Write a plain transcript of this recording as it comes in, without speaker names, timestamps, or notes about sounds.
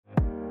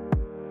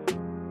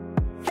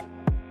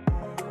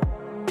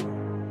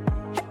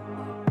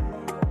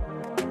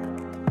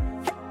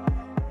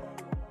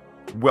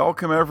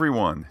Welcome,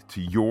 everyone, to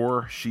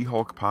your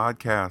She-Hulk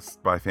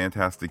podcast by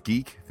Fantastic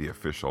Geek, the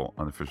official,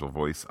 unofficial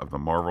voice of the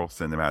Marvel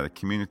Cinematic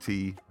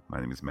Community.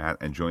 My name is Matt,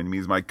 and joining me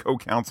is my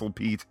co-counsel,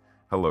 Pete.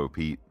 Hello,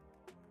 Pete.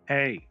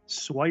 Hey,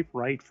 swipe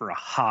right for a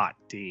hot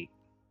date.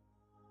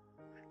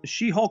 The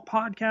She-Hulk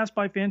podcast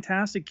by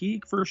Fantastic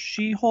Geek for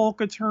She-Hulk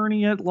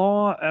Attorney at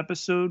Law,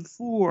 Episode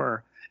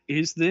 4.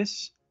 Is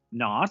this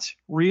not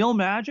real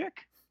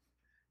magic?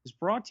 Is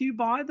brought to you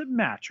by the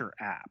Matcher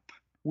app,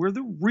 where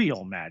the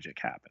real magic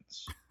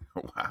happens.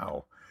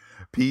 Wow.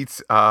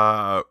 Pete,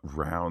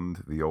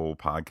 round the old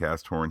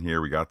podcast horn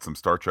here. We got some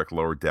Star Trek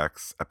Lower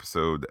Decks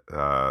episode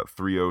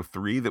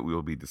 303 that we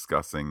will be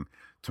discussing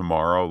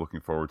tomorrow.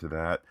 Looking forward to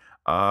that.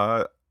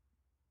 A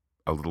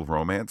little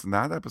romance in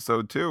that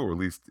episode too, or at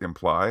least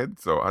implied.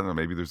 So I don't know,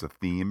 maybe there's a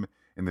theme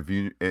in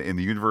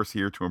the universe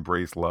here to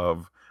embrace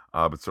love,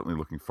 but certainly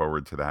looking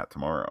forward to that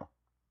tomorrow.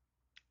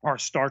 Our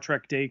Star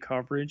Trek Day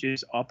coverage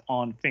is up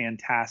on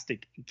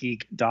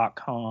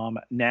fantasticgeek.com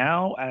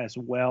now, as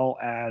well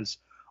as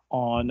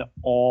on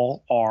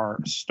all our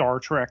Star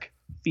Trek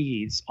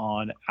feeds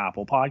on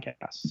Apple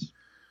Podcasts.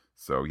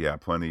 So yeah,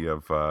 plenty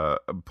of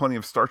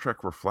Star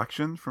Trek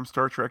reflection from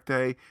Star Trek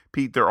Day.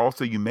 Pete, there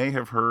also, you may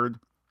have heard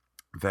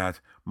that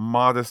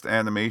modest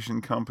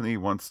animation company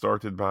once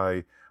started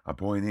by a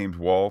boy named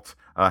Walt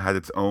had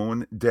its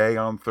own day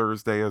on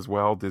Thursday as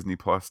well, Disney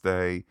Plus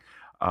Day,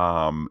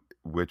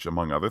 which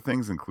among other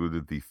things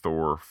included the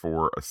Thor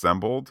 4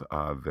 Assembled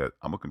that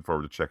I'm looking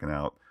forward to checking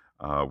out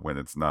when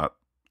it's not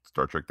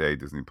Star Trek Day,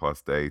 Disney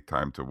Plus Day,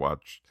 time to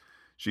watch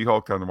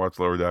She-Hulk, time to watch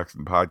Lower Decks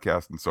and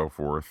podcast and so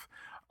forth.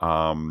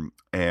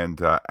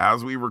 And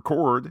as we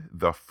record,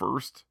 the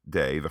first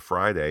day, the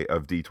Friday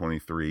of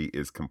D23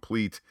 is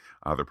complete.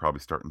 They're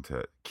probably starting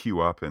to queue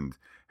up and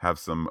have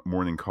some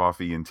morning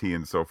coffee and tea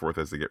and so forth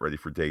as they get ready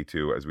for day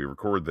 2 as we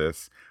record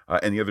this.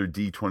 Any other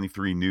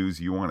D23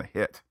 news you want to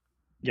hit?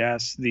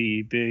 Yes,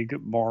 the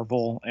big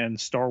Marvel and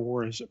Star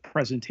Wars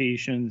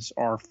presentations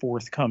are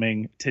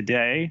forthcoming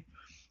today.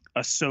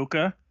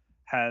 Ahsoka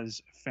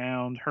has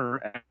found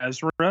her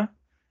Ezra,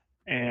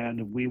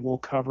 and we will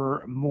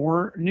cover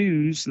more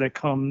news that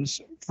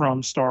comes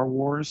from Star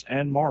Wars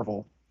and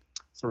Marvel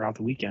throughout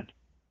the weekend.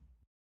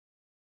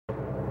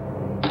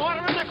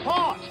 Order in the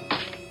court!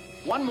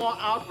 One more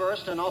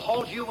outburst and I'll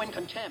hold you in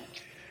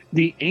contempt.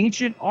 The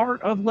ancient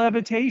art of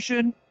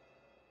levitation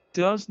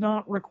does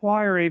not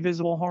require a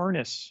visible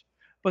harness,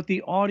 but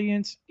the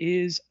audience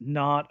is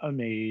not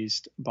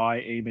amazed by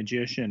a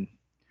magician.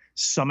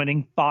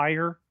 Summoning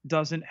fire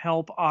doesn't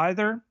help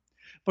either.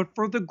 But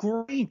for the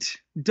great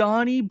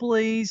Donnie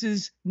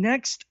Blaze's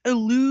next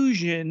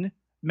illusion,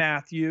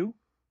 Matthew,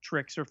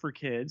 tricks are for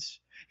kids,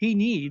 he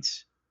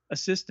needs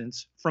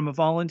assistance from a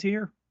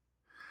volunteer.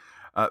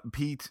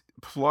 Pete,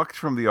 plucked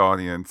from the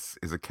audience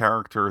is a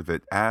character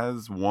that,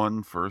 as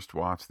one first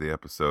watched the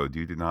episode,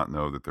 you did not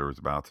know that there was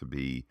about to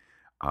be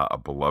a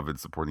beloved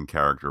supporting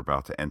character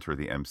about to enter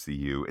the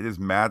MCU. It is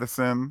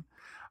Madisyn.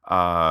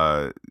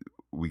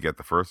 We get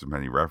the first of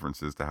many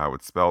references to how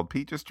it's spelled.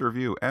 Pete, just to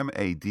review,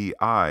 Madisyn.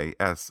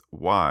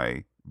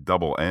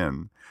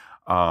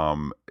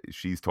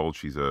 She's told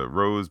she's a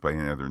rose by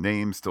any other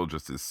name, still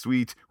just as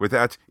sweet. With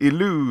that,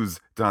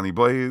 eludes Donnie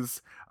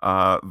Blaze.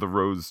 The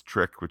rose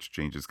trick, which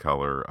changes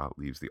color,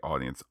 leaves the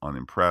audience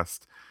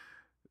unimpressed.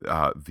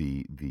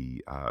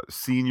 The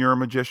senior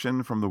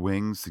magician from the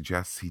wings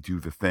suggests he do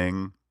the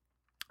thing.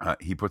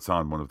 He puts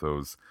on one of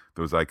those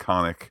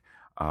iconic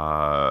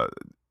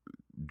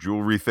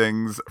jewelry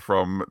things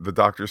from the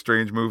Doctor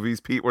Strange movies.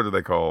 Pete, what are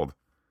they called?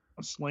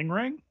 A sling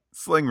ring?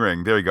 Sling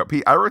ring. There you go.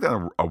 Pete, I wrote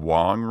down a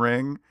Wong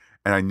ring,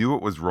 and I knew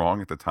it was wrong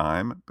at the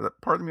time,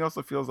 but part of me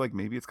also feels like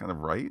maybe it's kind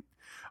of right.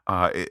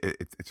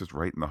 It's just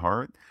right in the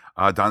heart.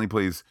 Donnie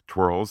Blaze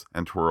twirls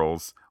and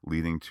twirls,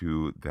 leading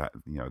to that,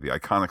 the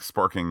iconic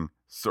sparking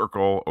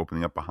circle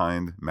opening up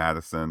behind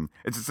Madisyn.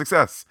 It's a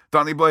success.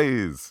 Donnie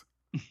Blaze.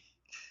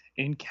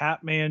 In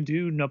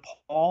Kathmandu,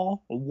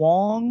 Nepal,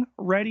 Wong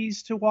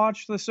readies to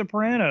watch The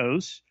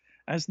Sopranos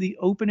as the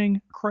opening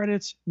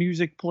credits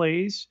music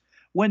plays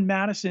when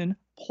Madisyn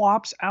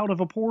plops out of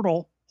a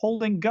portal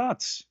holding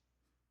guts.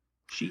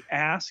 She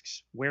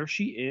asks where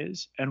she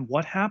is and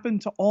what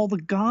happened to all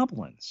the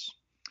goblins.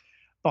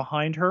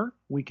 Behind her,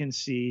 we can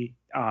see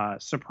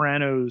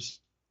Sopranos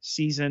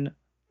Season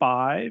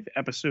 5,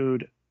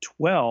 Episode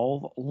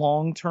 12,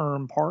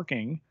 Long-Term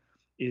Parking,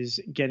 is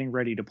getting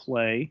ready to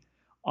play.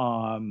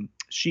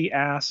 She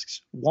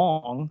asks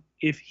Wong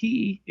if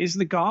he is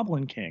the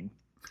Goblin King.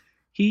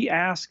 He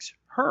asks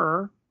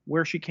her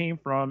where she came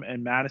from,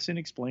 and Madisyn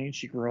explains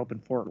she grew up in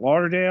Fort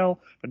Lauderdale,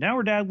 but now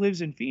her dad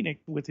lives in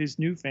Phoenix with his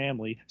new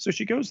family, so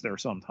she goes there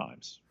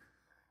sometimes.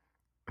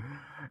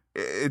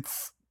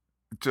 It's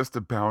just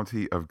a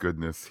bounty of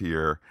goodness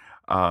here.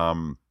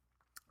 Wong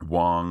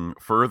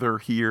further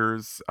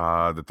hears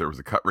that there was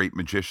a cut rate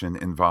magician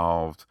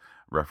involved.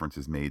 Reference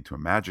is made to a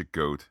magic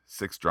goat,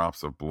 6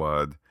 drops of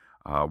blood.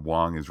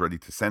 Wong is ready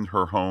to send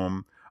her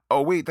home.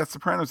 Oh, wait, that's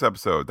Sopranos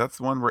episode. That's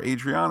the one where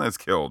Adriana is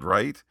killed,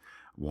 right?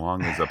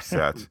 Wong is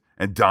upset,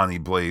 and Donnie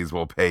Blaze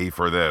will pay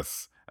for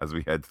this as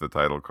we head to the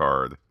title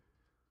card.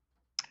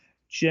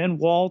 Jen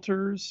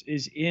Walters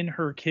is in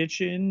her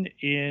kitchen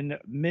in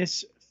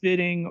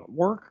misfitting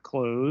work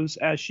clothes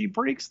as she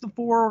breaks the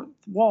fourth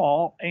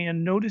wall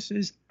and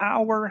notices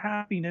our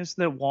happiness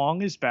that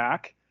Wong is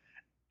back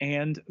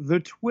and the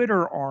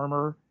Twitter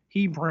armor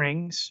he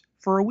brings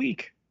for a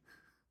week.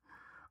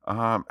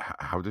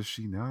 How does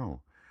she know?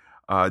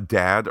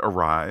 Dad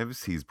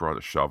arrives. He's brought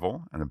a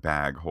shovel and a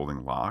bag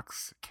holding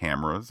locks,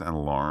 cameras, an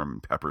alarm,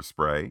 and pepper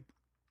spray.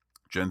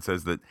 Jen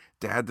says that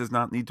Dad does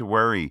not need to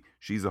worry.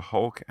 She's a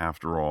Hulk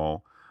after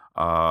all.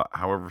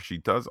 However, she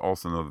does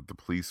also know that the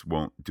police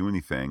won't do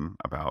anything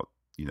about,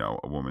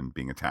 a woman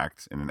being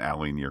attacked in an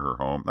alley near her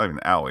home. Not even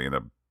an alley, in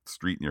a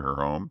street near her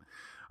home.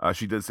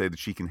 She does say that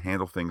she can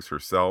handle things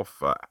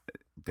herself.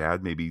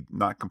 Dad maybe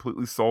not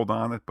completely sold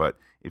on it, but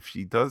if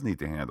she does need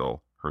to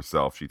handle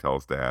herself, she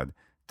tells Dad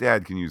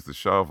can use the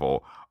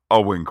shovel.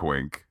 A wink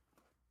wink.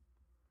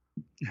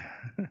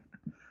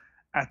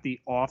 At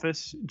the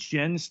office,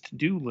 Jen's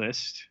to-do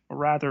list,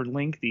 rather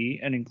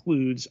lengthy, and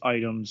includes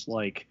items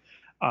like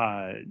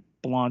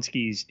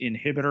Blonsky's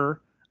inhibitor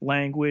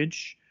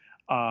language,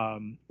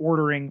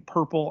 ordering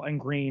purple and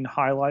green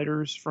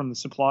highlighters from the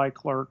supply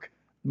clerk,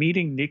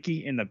 meeting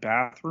Nikki in the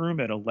bathroom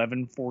at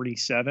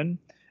 11:47,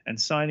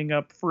 and signing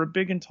up for a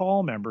Big and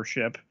Tall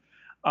membership,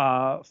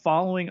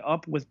 following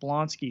up with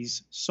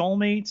Blonsky's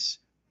soulmates,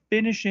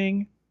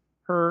 finishing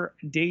her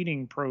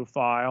dating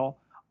profile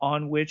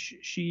on which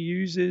she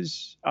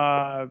uses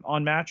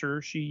on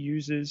Matcher, she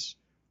uses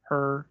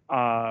her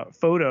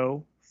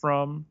photo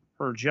from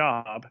her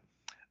job.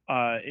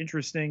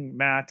 Interesting,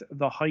 Matt,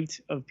 the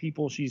height of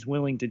people she's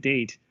willing to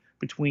date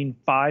between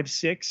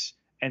 5'6"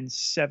 and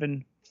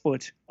 7'11".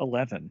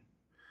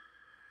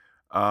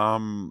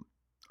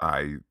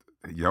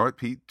 You know what,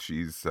 Pete?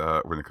 She's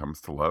when it comes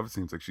to love,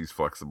 seems like she's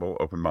flexible,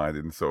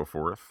 open-minded, and so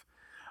forth.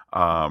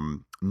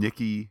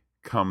 Nikki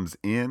comes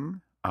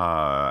in.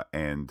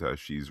 And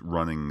she's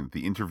running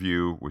the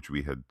interview, which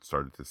we had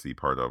started to see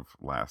part of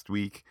last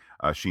week.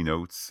 She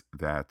notes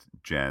that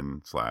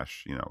Jen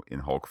 / in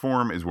Hulk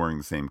form is wearing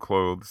the same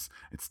clothes.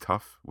 It's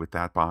tough with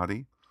that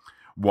body.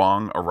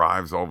 Wong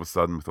arrives all of a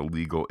sudden with a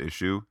legal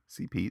issue.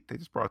 See, Pete, they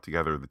just brought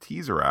together the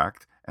teaser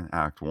act and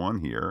act one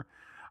here.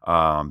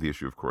 The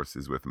issue, of course,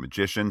 is with a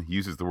magician. He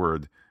uses the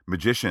word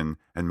magician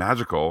and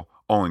magical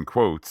all in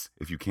quotes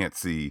if you can't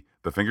see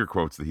the finger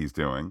quotes that he's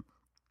doing.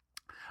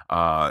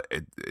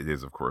 It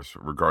is, of course,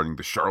 regarding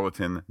the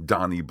charlatan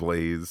Donnie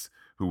Blaze,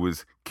 who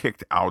was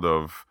kicked out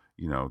of,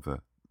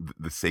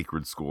 the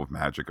sacred school of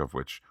magic of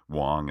which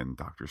Wong and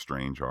Doctor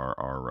Strange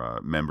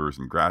are members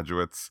and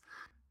graduates.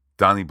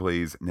 Donnie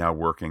Blaze now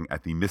working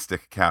at the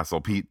Mystic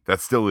Castle. Pete, that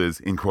still is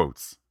in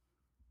quotes.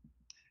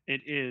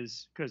 It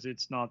is, because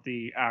it's not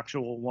the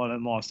actual one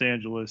in Los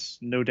Angeles,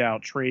 no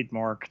doubt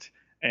trademarked,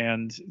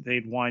 and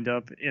they'd wind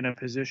up in a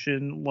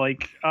position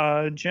like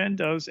Jen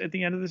does at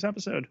the end of this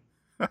episode.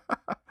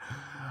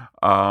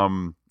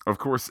 Of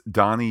course,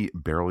 Donnie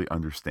barely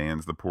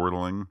understands the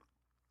portaling.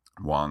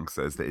 Wong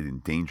says that it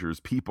endangers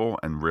people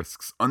and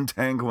risks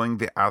untangling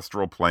the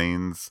astral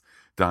planes.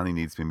 Donnie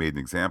needs to be made an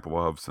example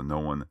of, so no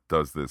one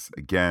does this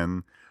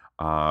again.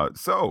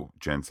 So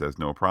Jen says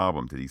no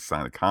problem. Did he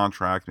sign a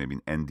contract, maybe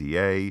an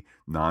NDA,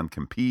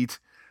 non-compete?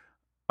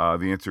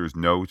 The answer is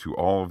no to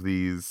all of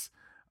these.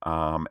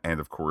 And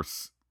of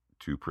course,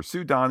 to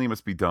pursue Donnie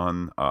must be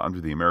done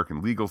under the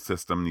American legal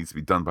system, needs to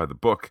be done by the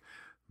book.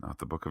 Not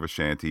the Book of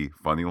Ashanti.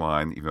 Funny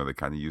line, even though they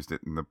kind of used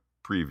it in the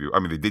preview. I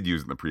mean, they did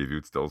use it in the preview.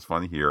 It still is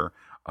funny here.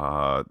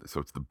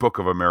 So it's the Book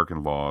of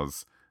American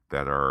Laws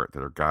that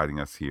are guiding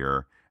us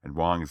here. And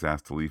Wong is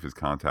asked to leave his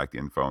contact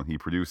info, and he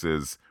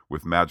produces,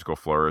 with magical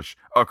flourish,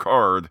 a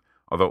card.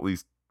 Although, at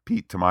least,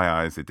 Pete, to my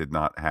eyes, it did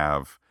not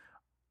have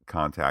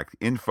contact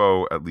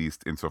info, at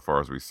least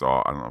insofar as we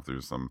saw. I don't know if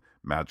there's some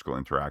magical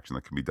interaction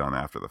that can be done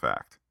after the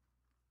fact.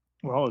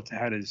 Well, it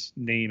had his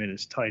name and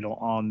his title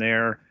on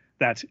there.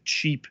 That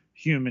cheap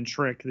human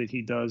trick that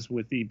he does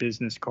with the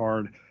business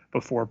card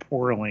before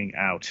portaling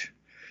out.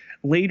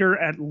 Later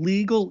at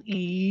Legal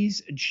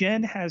Ease,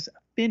 Jen has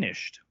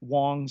finished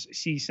Wong's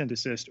cease and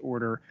desist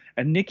order,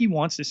 and Nikki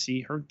wants to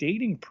see her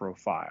dating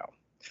profile.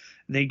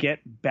 They get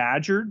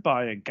badgered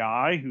by a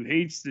guy who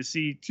hates to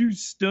see two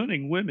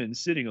stunning women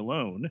sitting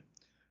alone.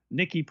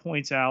 Nikki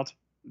points out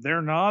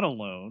they're not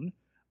alone,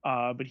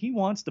 but he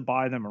wants to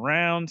buy them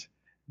around.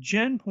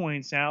 Jen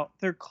points out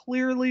they're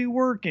clearly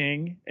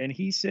working, and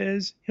he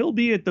says he'll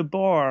be at the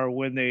bar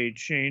when they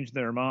change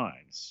their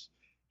minds.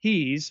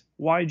 He's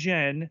why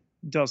Jen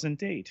doesn't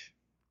date.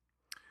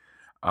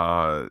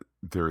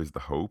 There is the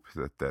hope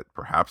that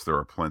perhaps there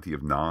are plenty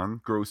of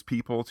non-gross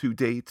people to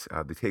date.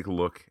 They take a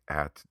look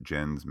at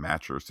Jen's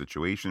Matcher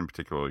situation,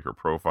 particularly her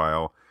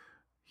profile.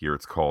 Here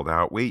it's called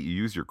out. Wait, you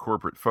use your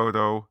corporate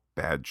photo?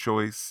 Bad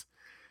choice.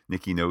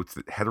 Nikki notes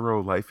that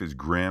hetero life is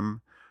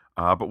grim.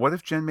 But what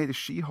if Jen made a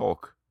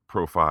She-Hulk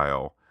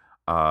profile?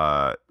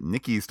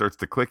 Nikki starts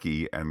to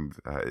clicky, and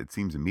it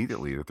seems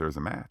immediately that there's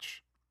a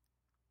match.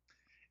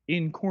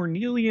 In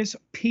Cornelius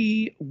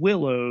P.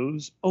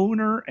 Willows,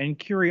 owner and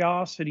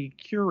curiosity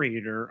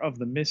curator of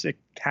the Mystic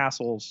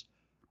Castle's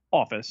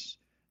office,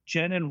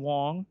 Jen and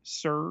Wong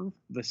serve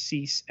the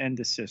cease and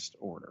desist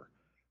order.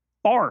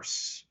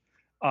 Farce,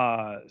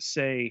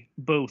 say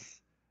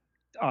both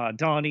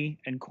Donnie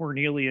and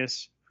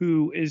Cornelius,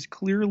 who is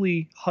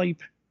clearly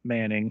hype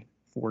manning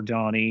for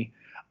Donnie.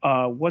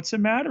 What's the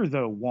matter,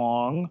 though,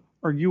 Wong?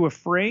 Are you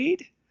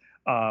afraid?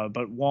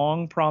 But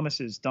Wong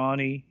promises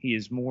Donnie he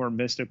is more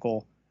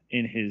mystical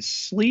in his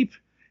sleep.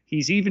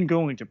 He's even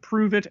going to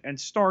prove it and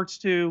starts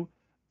to,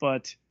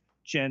 but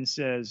Jen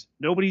says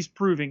nobody's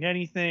proving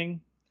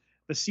anything.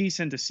 The cease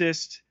and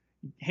desist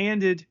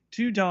handed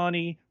to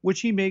Donnie,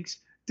 which he makes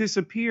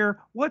disappear.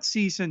 What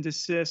cease and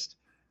desist?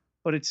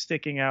 But it's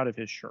sticking out of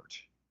his shirt.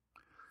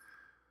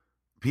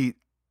 Pete,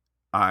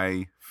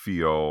 I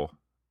feel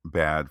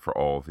bad for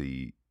all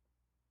the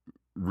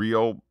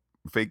real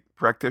fake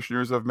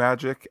practitioners of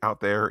magic out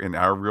there in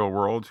our real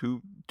world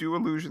who do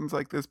illusions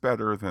like this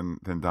better than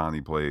Donnie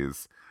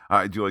Blaze.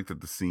 I do like that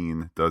the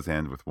scene does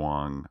end with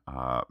Wong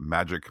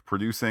magic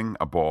producing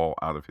a ball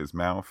out of his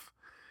mouth.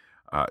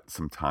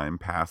 Some time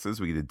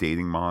passes. We get a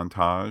dating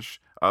montage.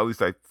 At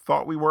least I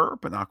thought we were,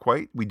 but not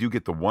quite. We do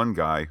get the one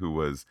guy who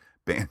was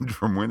banned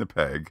from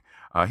Winnipeg.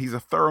 He's a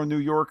thorough New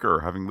Yorker,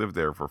 having lived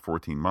there for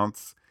 14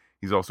 months.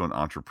 He's also an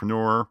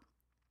entrepreneur,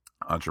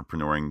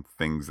 entrepreneuring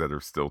things that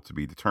are still to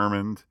be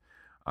determined.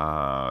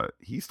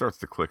 He starts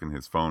to click on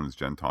his phone as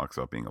Jen talks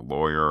about being a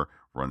lawyer,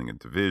 running a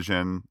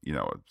division,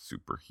 a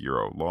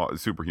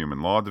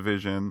superhuman law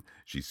division.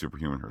 She's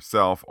superhuman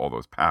herself, all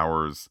those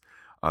powers.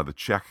 The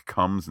check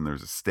comes and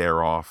there's a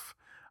stare off,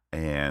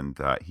 and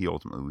he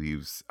ultimately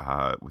leaves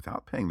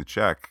without paying the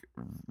check,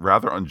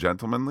 rather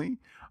ungentlemanly.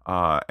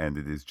 And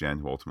it is Jen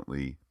who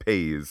ultimately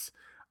pays.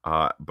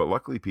 But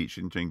luckily, Pete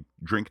shouldn't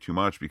drink too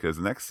much because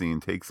the next scene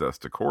takes us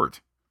to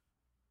court.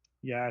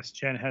 Yes,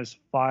 Jen has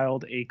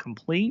filed a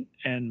complaint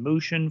and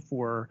motion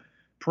for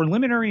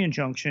preliminary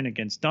injunction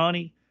against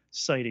Donnie,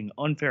 citing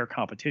unfair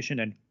competition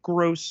and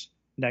gross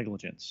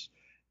negligence.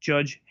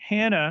 Judge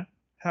Hannah,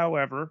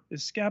 however,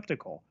 is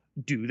skeptical.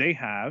 Do they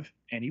have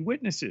any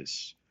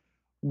witnesses?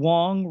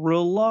 Wong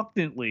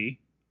reluctantly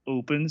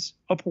opens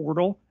a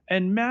portal,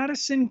 and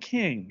Madison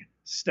King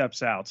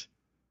steps out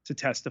to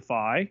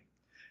testify.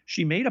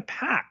 She made a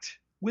pact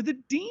with a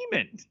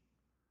demon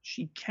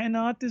she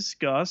cannot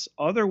discuss,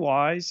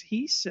 otherwise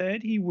he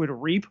said he would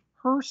reap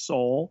her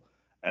soul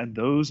and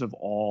those of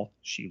all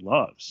she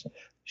loves.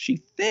 She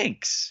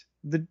thinks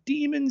the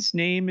demon's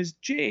name is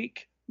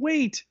Jake.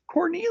 Wait,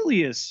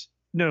 Cornelius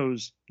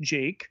knows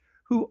Jake,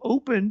 who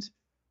opened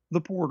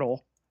the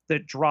portal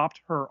that dropped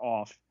her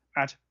off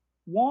at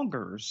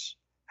Wonger's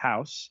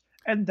house,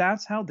 and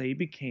that's how they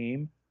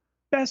became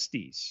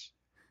besties.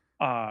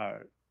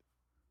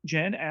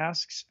 Jen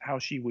asks how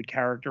she would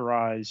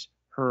characterize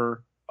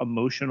her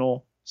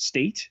emotional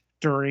state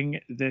during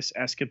this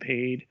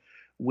escapade,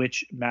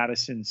 which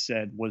Madison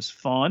said was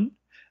fun,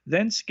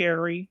 then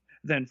scary,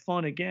 then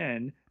fun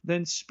again,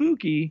 then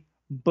spooky,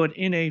 but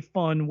in a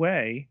fun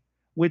way,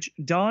 which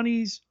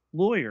Donnie's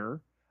lawyer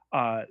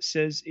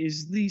says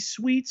is the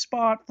sweet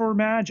spot for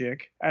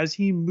magic as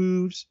he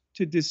moves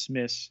to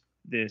dismiss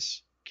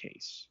this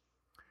case.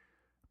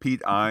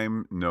 Pete,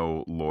 I'm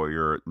no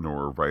lawyer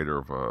nor writer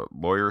of a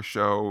lawyer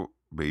show.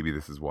 Maybe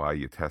this is why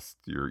you test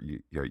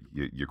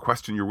you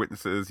question your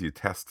witnesses, you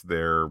test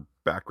their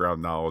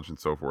background knowledge and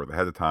so forth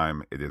ahead of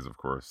time. It is, of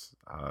course,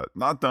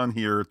 not done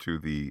here to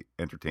the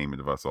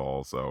entertainment of us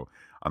all. So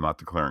I'm not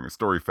declaring a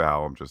story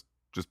foul. I'm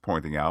just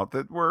pointing out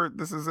that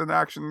this is an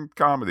action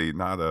comedy,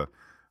 not a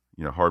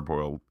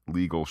hard-boiled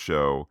legal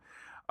show.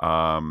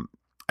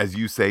 As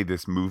you say,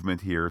 this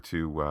movement here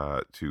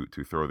to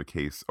throw the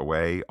case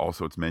away.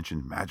 Also, it's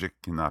mentioned magic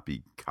cannot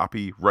be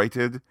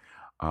copyrighted.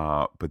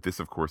 But this,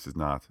 of course, is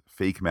not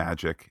fake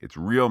magic. It's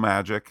real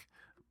magic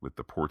with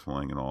the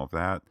portaling and all of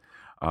that.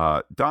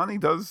 Donnie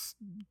does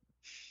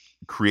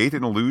create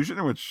an illusion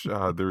in which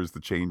there's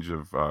the change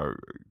of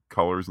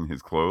colors in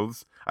his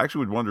clothes. I actually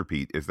would wonder,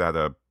 Pete, is that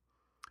a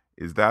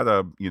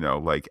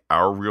like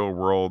our real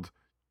world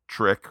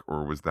trick,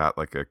 or was that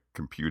like a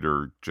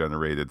computer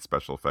generated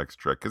special effects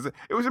trick? Because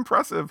it was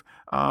impressive.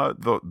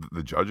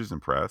 The judge is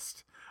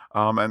impressed.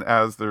 And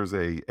as there's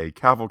a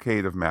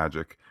cavalcade of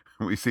magic,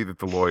 we see that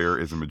the lawyer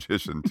is a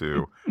magician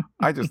too.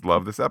 I just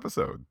love this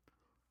episode.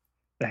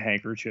 The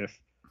handkerchief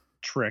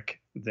trick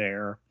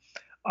there.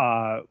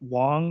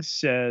 Wong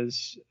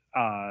says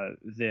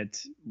that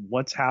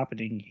what's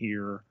happening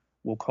here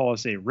will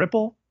cause a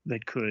ripple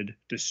that could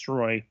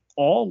destroy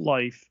all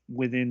life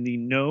within the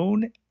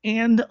known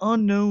and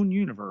unknown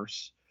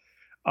universe.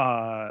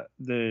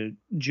 The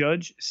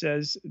judge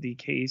says the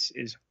case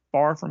is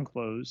far from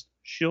closed.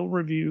 She'll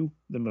review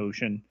the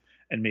motion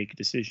and make a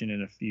decision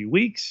in a few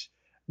weeks.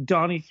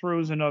 Donnie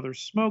throws another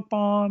smoke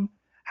bomb.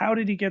 How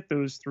did he get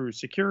those through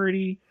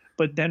security?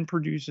 But then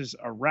produces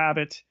a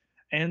rabbit,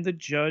 and the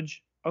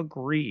judge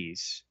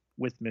agrees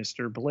with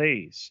Mr.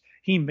 Blaze.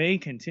 He may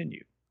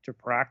continue to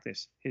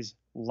practice his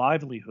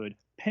livelihood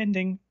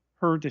pending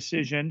her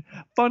decision.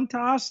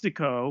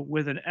 Fantastico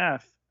with an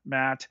F,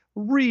 Matt.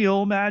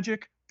 Real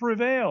magic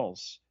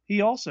prevails.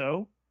 He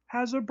also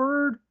has a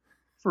bird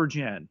for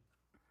Jen.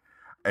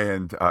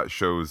 And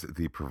shows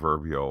the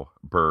proverbial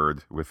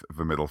bird with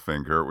the middle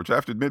finger, which I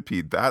have to admit,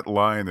 Pete, that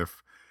line,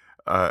 if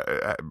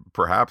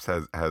perhaps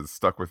has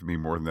stuck with me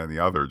more than any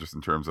other, just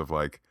in terms of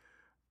like,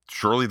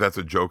 surely that's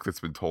a joke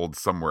that's been told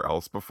somewhere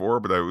else before,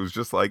 but I was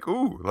just like,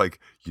 ooh, like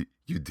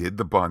you did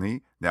the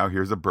bunny, now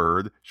here's a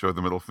bird, show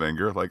the middle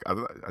finger. Like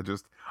I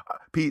just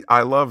Pete,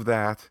 I love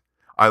that.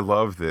 I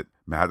love that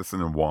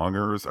Madison and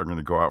Wongers are going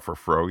to go out for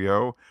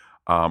Froyo.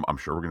 I'm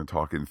sure we're going to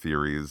talk in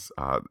theories,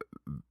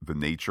 the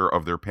nature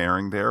of their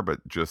pairing there,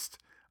 but just,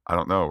 I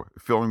don't know,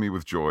 filling me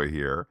with joy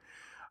here.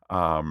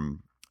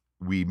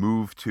 We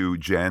move to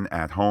Jen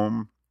at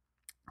home,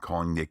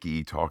 calling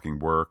Nikki, talking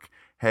work.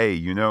 Hey,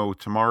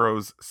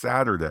 tomorrow's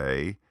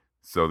Saturday,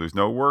 so there's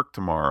no work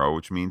tomorrow,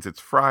 which means it's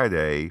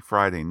Friday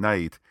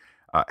night.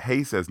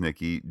 Hey, says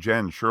Nikki,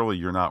 Jen, surely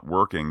you're not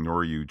working,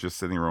 nor are you just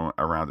sitting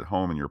around at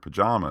home in your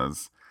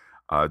pajamas.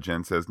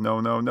 Jen says, no,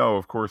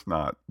 of course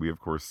not. We, of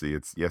course, see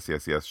it's yes,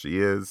 she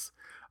is.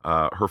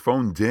 Her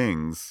phone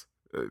dings.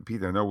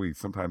 Pete, I know we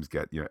sometimes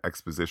get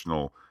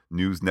expositional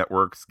news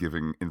networks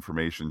giving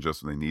information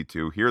just when they need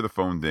to. Here the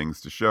phone dings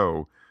to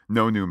show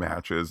no new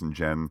matches, and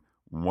Jen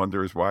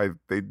wonders why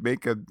they'd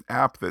make an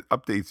app that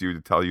updates you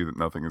to tell you that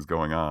nothing is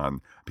going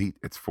on. Pete,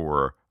 it's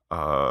for,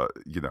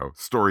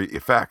 story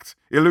effect,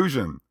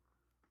 illusion.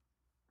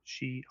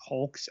 She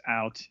hulks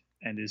out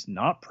and is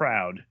not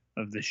proud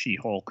of the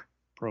She-Hulk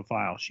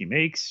profile she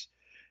makes.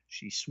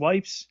 She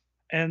swipes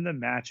and the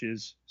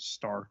matches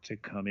start to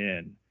come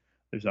in.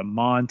 There's a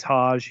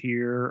montage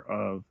here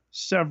of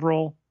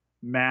several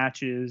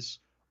matches.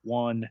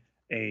 One,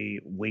 a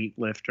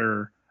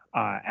weightlifter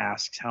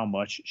asks how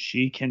much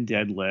she can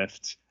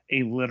deadlift,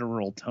 a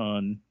literal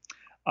ton.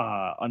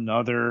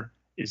 Another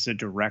is a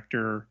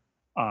director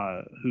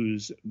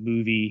whose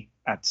movie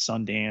at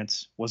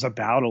Sundance was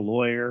about a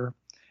lawyer.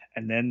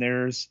 And then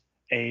there's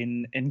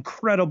an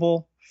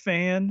incredible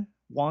fan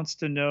wants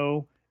to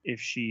know if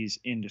she's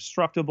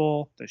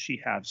indestructible. Does she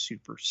have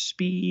super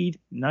speed,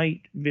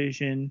 night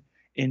vision,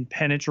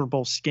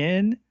 impenetrable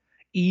skin,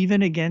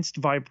 even against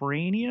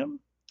vibranium?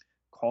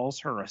 Calls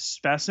her a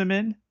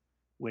specimen,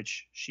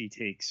 which she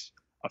takes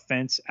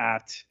offense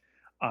at.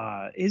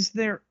 Is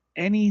there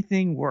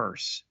anything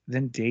worse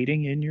than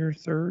dating in your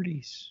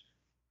 30s?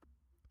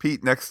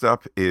 Pete, next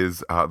up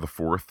is the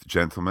fourth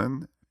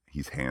gentleman.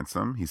 He's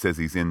handsome. He says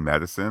he's in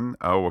medicine.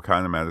 Oh, what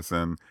kind of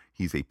medicine?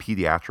 He's a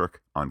pediatric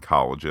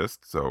oncologist.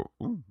 So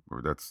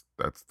that's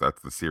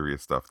the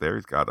serious stuff there.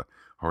 He's got a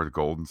heart of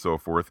gold and so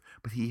forth.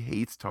 But he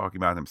hates talking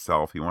about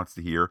himself. He wants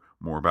to hear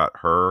more about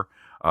her.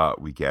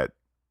 We get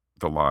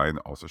the line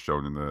also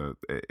shown in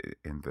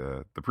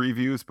the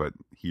previews, but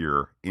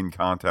here in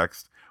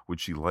context.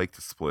 Would she like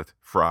to split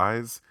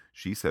fries?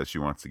 She says she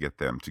wants to get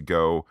them to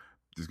go.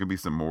 There's going to be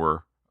some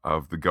more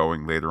of the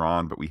going later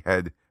on, but we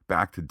head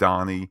back to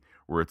Donnie,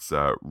 where it's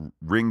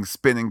ring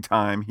spinning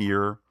time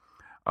here.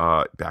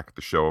 Back at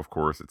the show, of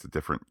course, it's a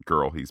different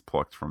girl he's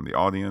plucked from the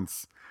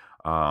audience.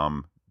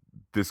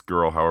 This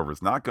girl, however,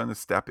 is not going to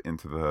step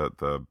into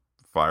the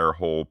fire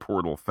hole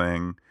portal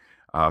thing.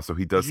 So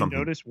he does something. Did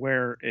you notice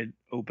where it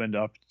opened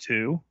up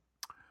to?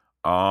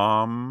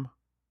 I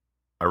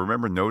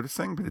remember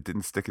noticing, but it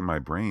didn't stick in my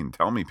brain.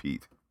 Tell me,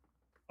 Pete.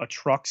 A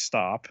truck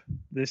stop.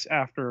 This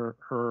after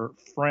her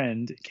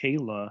friend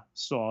Kayla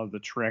saw the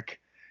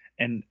trick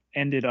and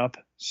ended up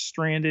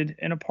stranded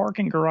in a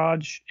parking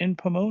garage in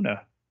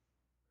Pomona.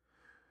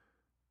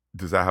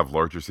 Does that have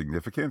larger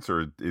significance,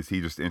 or is he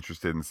just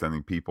interested in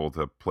sending people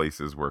to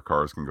places where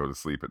cars can go to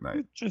sleep at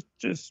night?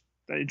 Just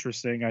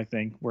interesting, I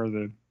think, where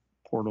the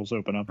portals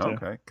open up to.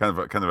 Okay, kind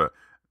of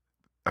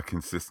a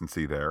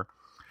consistency there.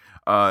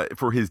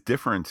 For his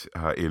different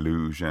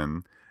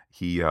illusion,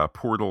 he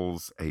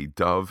portals a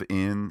dove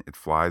in. It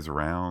flies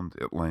around.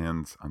 It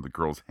lands on the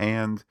girl's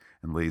hand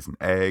and lays an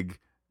egg.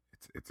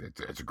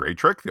 It's a great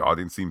trick. The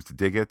audience seems to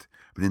dig it.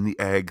 But in the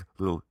egg,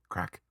 little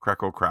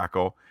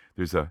crackle,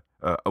 there's a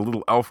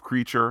little elf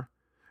creature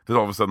that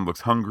all of a sudden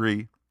looks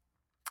hungry.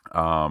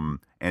 And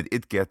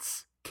it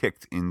gets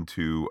kicked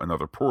into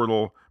another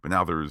portal. But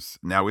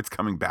now it's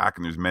coming back,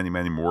 and there's many,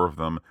 many more of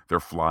them. They're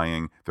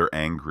flying. They're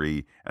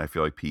angry. And I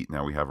feel like, Pete,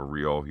 now we have a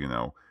real,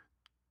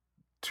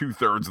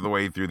 2/3 of the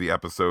way through the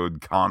episode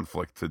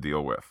conflict to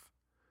deal with.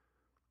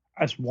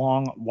 As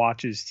Wong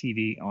watches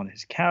TV on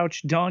his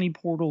couch, Donnie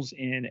portals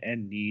in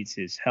and needs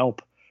his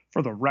help.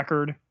 For the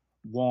record,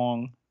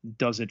 Wong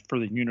does it for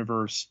the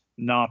universe,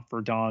 not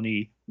for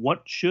Donnie.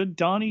 What should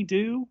Donnie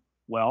do?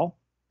 Well,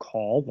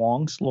 call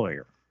Wong's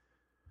lawyer.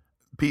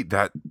 Pete,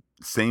 that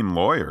same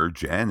lawyer,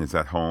 Jen, is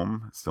at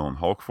home, still in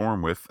Hulk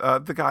form, with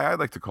the guy I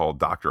like to call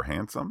Dr.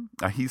 Handsome.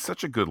 He's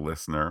such a good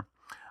listener.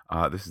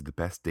 This is the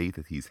best date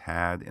that he's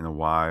had in a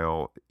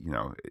while.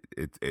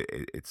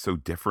 It's so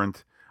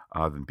different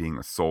than being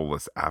a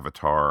soulless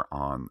avatar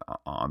on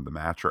the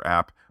Matcher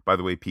app. By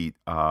the way, Pete,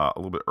 a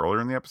little bit earlier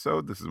in the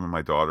episode, this is when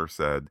my daughter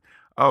said,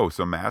 "Oh,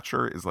 so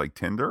Matcher is like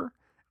Tinder?"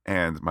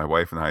 And my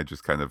wife and I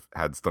just kind of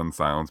had stunned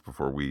silence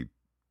before we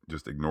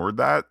just ignored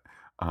that.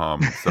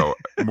 So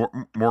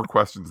more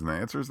questions than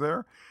answers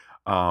there.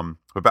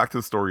 But back to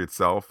the story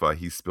itself.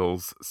 He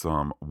spills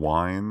some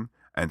wine,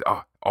 and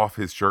off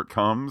his shirt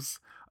comes.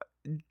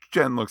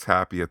 Jen looks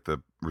happy at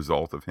the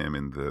result of him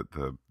in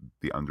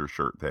the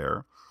undershirt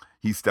there.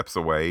 He steps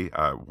away,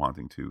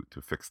 wanting to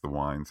fix the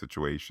wine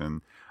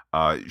situation.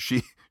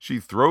 She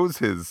throws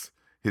his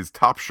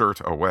top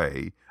shirt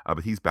away,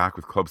 but he's back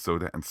with club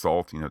soda and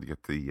salt, to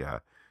get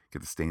the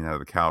stain out of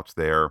the couch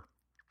there.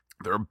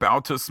 They're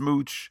about to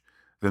smooch.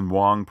 Then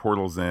Wong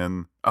portals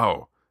in.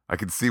 Oh, I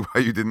can see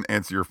why you didn't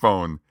answer your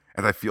phone,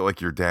 and I feel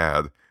like your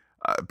dad.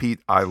 Pete,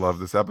 I love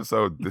this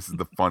episode. This is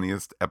the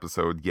funniest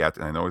episode yet.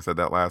 And I know I said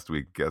that last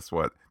week. Guess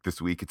what?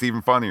 This week, it's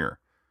even funnier.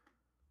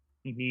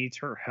 He needs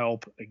her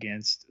help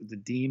against the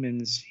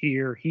demons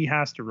here. He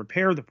has to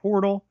repair the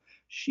portal.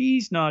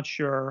 She's not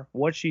sure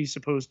what she's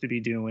supposed to be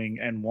doing,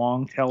 and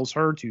Wong tells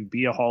her to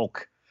be a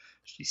Hulk.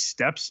 She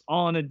steps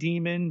on a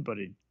demon, but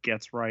it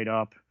gets right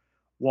up.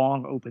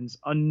 Wong opens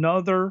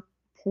another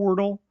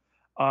portal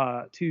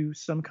to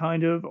some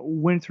kind of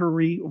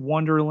wintry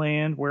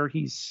wonderland where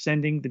he's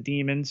sending the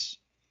demons.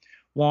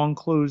 Wong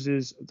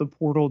closes the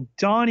portal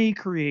Donnie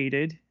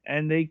created,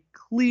 and they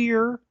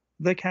clear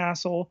the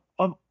castle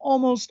of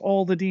almost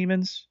all the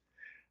demons.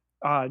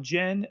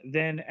 Jen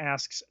then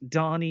asks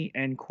Donnie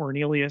and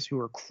Cornelius, who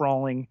are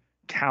crawling,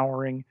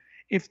 cowering,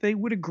 if they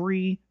would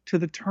agree to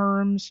the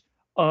terms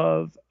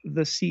of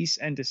the cease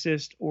and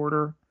desist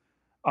order.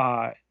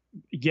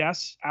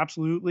 Yes,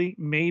 absolutely.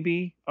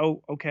 Maybe.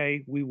 Oh,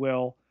 okay, we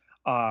will.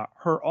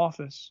 Her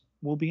office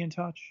will be in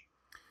touch.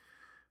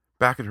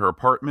 Back at her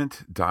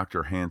apartment,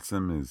 Dr.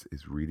 Handsome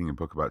is reading a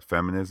book about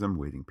feminism,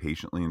 waiting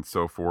patiently and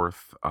so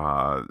forth.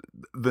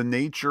 The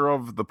nature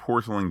of the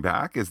portaling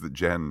back is that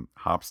Jen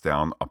hops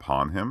down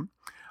upon him.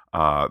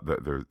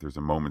 There's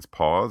a moment's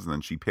pause, and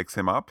then she picks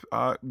him up,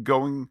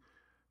 going...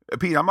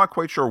 Pete, I'm not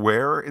quite sure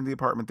where in the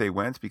apartment they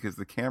went because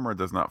the camera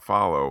does not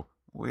follow.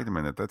 Wait a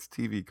minute, that's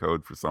TV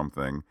code for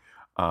something.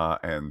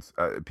 And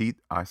Pete,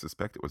 I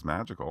suspect it was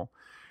magical.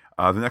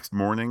 The next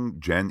morning,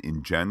 Jen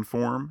in Jen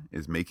form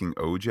is making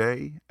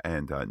OJ,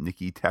 and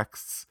Nikki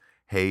texts,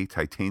 "Hey,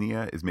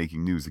 Titania is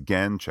making news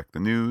again. Check the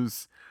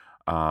news."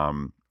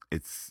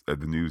 It's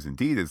the news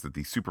indeed is that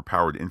the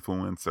superpowered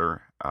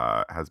influencer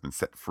has been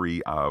set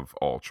free of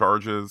all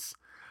charges.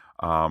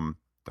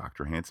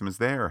 Dr. Handsome is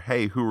there.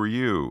 "Hey, who are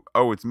you?"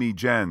 "Oh, it's me,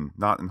 Jen,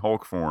 not in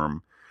Hulk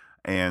form."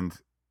 And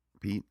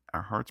Pete,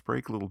 our hearts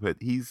break a little bit.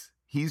 He's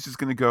just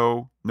gonna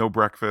go. No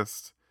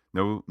breakfast.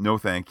 No,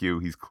 thank you.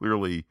 He's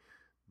clearly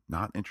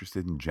not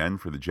interested in Jen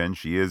for the Jen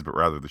she is, but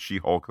rather the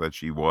She-Hulk that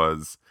she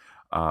was.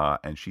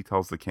 And she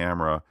tells the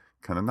camera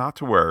kind of not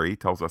to worry,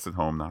 tells us at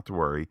home not to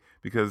worry,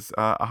 because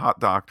a hot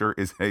doctor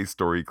is a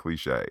story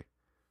cliche.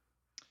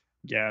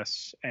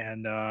 Yes,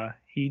 and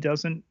he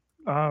doesn't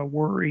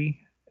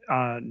worry,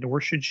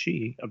 nor should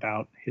she,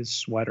 about his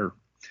sweater.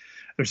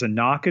 There's a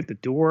knock at the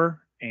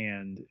door,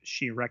 and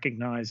she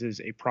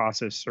recognizes a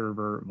process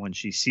server when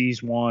she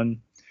sees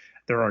one.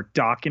 There are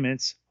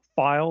documents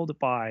filed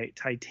by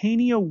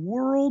Titania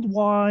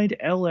Worldwide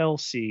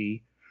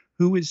LLC,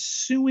 who is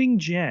suing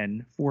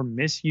Jen for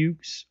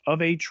misuse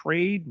of a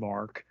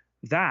trademark,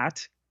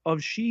 that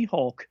of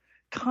She-Hulk.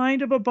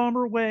 Kind of a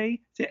bummer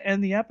way to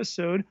end the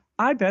episode.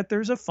 I bet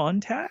there's a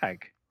fun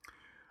tag.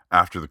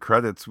 After the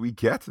credits, we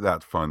get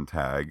that fun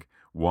tag.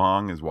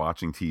 Wong is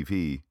watching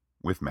TV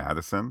with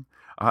Madison.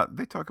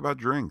 They talk about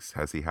drinks.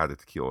 Has he had a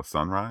tequila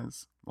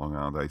sunrise? Long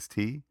Island iced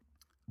tea?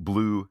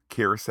 Blue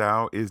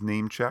Curacao is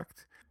name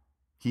checked.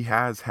 He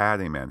has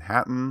had a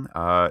Manhattan.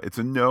 It's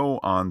a no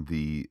on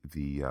the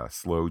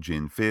slow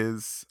gin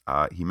fizz.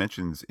 He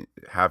mentions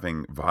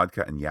having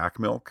vodka and yak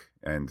milk,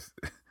 and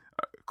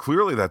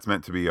clearly that's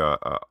meant to be a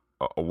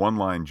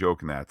one-line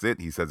joke, and that's it.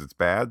 He says it's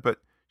bad, but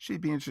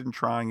she'd be interested in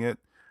trying it.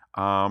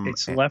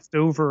 It's left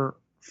over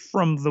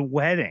from the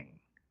wedding.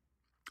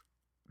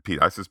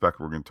 Pete, I suspect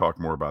we're going to talk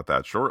more about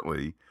that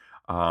shortly.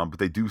 But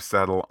they do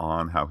settle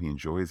on how he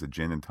enjoys a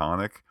gin and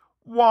tonic.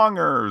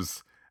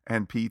 Wongers!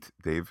 And Pete,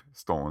 they've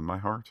stolen my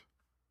heart.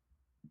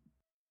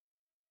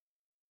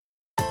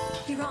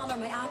 Your Honor,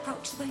 may I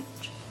approach the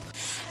bench?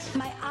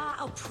 May I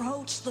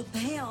approach the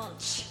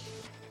bench?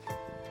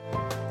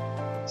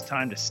 It's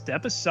time to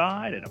step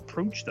aside and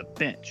approach the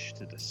bench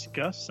to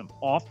discuss some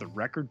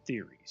off-the-record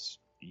theories.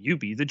 You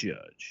be the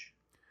judge.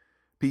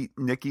 Pete,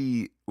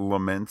 Nikki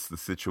laments the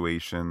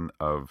situation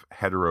of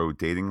hetero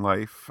dating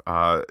life.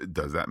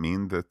 Does that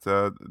mean that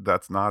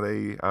that's not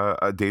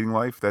a dating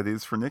life that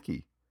is for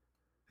Nikki?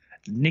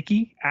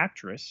 Nikki,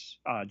 actress,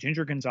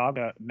 Ginger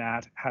Gonzaga,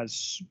 Matt, has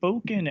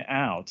spoken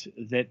out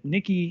that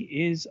Nikki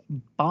is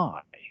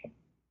bi.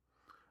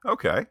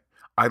 Okay.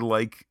 I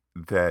like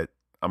that,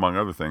 among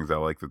other things, I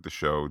like that the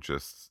show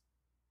just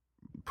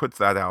puts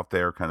that out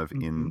there kind of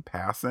in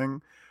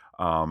passing,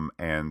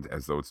 and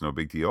as though it's no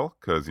big deal,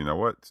 because you know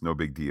what? It's no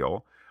big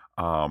deal.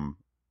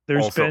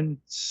 There's been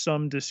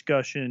some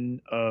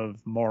discussion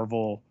of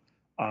Marvel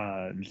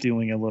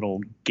doing a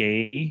little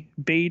gay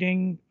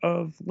baiting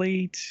of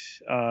late.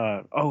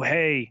 Oh,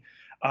 hey,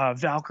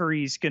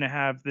 Valkyrie's going to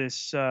have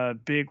this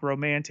big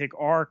romantic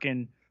arc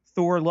in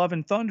Thor Love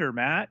and Thunder,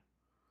 Matt.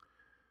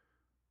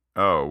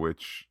 Oh,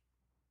 which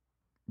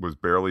was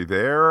barely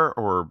there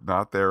or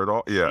not there at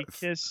all. Yeah.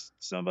 She kissed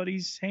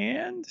somebody's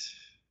hand.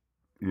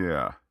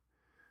 Yeah.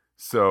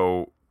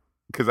 So,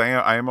 because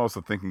I am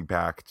also thinking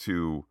back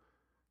to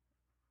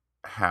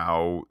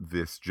how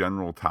this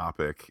general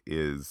topic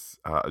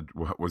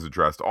was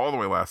addressed all the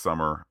way last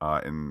summer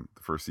in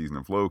the first season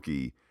of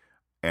Loki,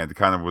 and it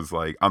kind of was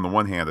like, on the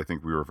one hand, I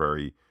think we were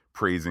very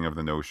praising of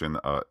the notion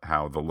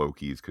how the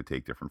Lokis could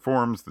take different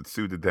forms that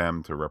suited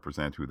them to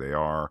represent who they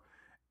are,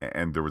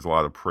 and there was a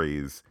lot of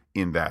praise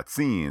in that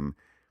scene.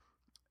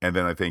 And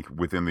then I think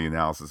within the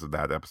analysis of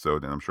that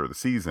episode, and I'm sure the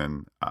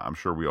season, I'm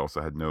sure we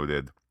also had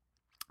noted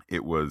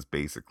it was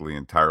basically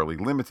entirely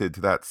limited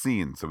to that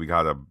scene. So we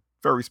got a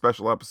very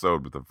special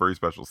episode with a very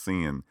special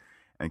scene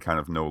and kind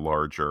of no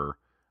larger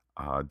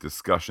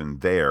discussion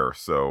there.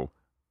 So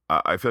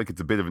I feel like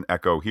it's a bit of an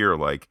echo here,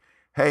 like,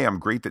 hey, I'm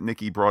great that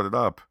Nikki brought it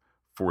up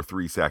for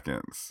 3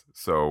 seconds.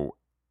 So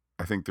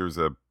I think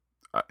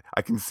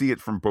I can see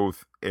it from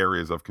both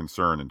areas of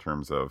concern in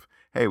terms of,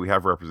 hey, we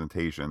have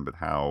representation, but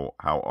how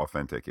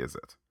authentic is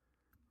it?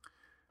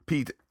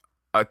 Pete,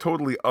 a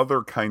totally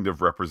other kind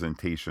of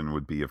representation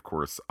would be, of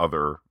course,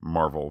 other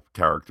Marvel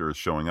characters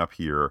showing up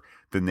here.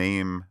 The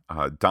name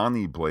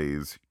Donny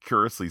Blaze,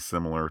 curiously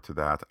similar to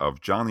that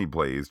of Johnny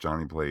Blaze.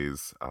 Johnny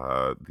Blaze,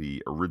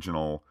 the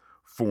original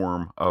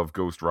form of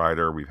Ghost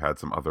Rider. We've had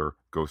some other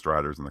Ghost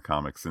Riders in the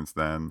comics since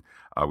then.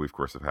 We, of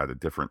course, have had a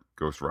different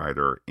Ghost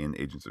Rider in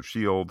Agents of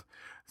S.H.I.E.L.D.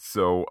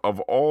 So of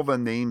all the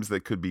names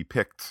that could be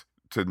picked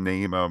to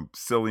name a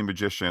silly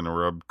magician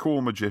or a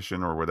cool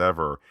magician or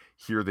whatever,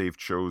 here they've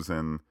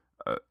chosen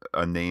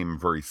a name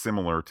very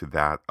similar to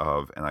that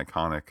of an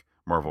iconic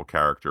Marvel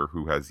character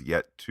who has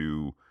yet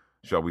to,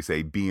 shall we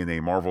say, be in a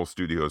Marvel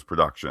Studios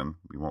production.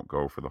 We won't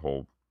go for the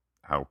whole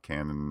how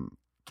canon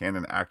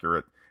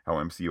accurate, how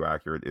MCU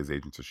accurate is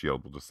Agents of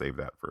S.H.I.E.L.D. We'll just save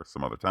that for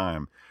some other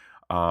time.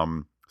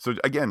 So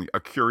again,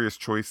 a curious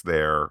choice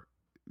there.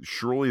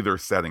 Surely they're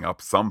setting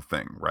up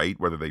something, right?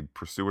 Whether they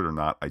pursue it or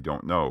not, I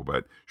don't know.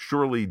 But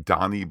surely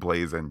Donny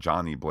Blaze and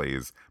Johnny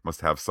Blaze must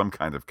have some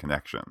kind of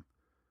connection.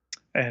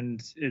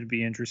 And it'd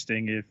be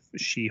interesting if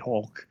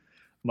She-Hulk,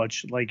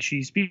 much like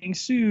she's being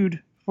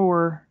sued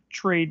for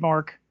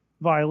trademark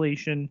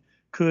violation,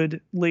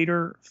 could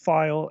later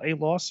file a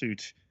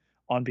lawsuit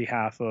on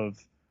behalf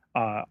of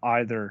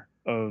either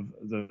of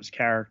those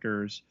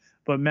characters.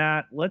 But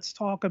Matt, let's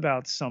talk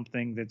about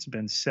something that's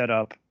been set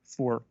up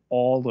for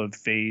all of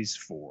Phase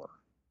 4.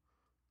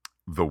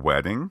 The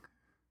wedding?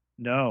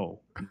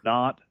 No,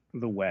 not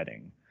the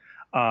wedding.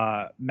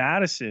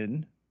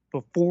 Madison,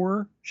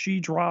 before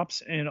she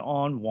drops in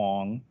on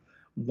Wong,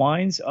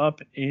 winds up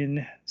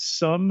in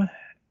some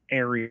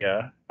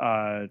area.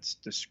 It's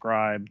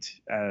described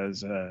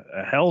as a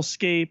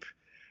hellscape.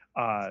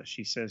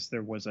 She says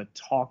there was a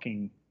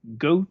talking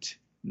goat,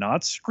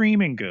 not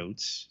screaming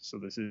goats. So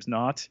this is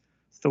not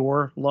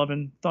Thor Love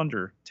and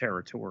Thunder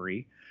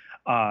territory.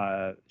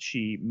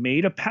 She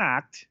made a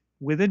pact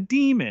with a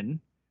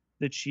demon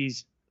that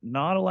she's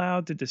not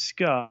allowed to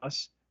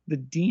discuss. The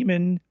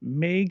demon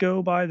may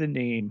go by the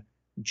name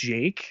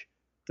Jake.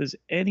 Does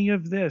any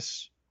of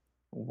this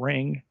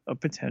ring a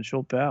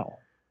potential bell?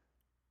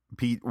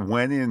 Pete,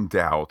 when in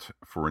doubt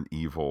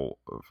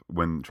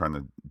when trying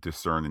to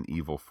discern an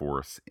evil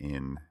force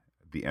in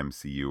the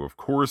MCU, of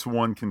course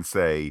one can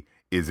say,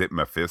 is it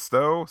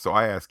Mephisto? So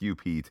I ask you,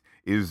 Pete,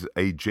 is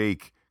a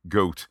Jake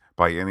goat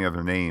by any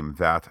other name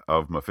that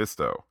of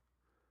Mephisto?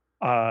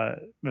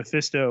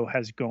 Mephisto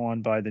has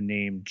gone by the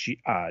name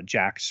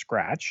Jack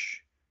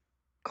Scratch.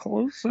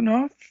 Close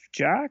enough,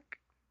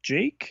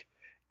 Jake.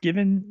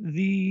 Given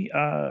the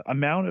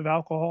amount of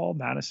alcohol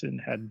Madison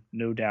had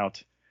no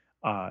doubt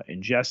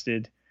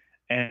ingested,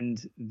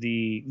 and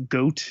the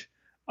goat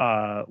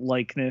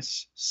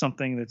likeness,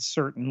 something that's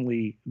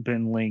certainly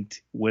been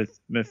linked with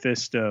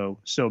Mephisto.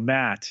 So,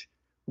 Matt,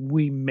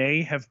 we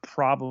may have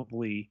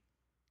probably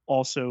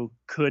also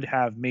could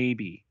have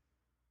maybe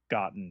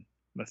gotten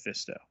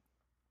Mephisto.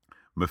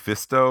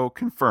 Mephisto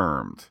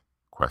confirmed? ?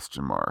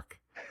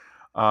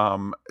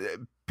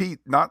 Pete,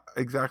 not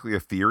exactly a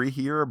theory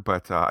here,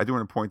 but I do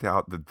want to point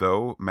out that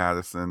though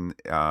Madison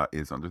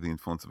is under the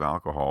influence of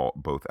alcohol,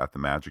 both at the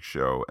magic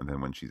show and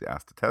then when she's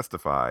asked to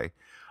testify,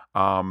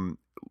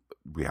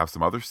 we have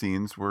some other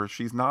scenes where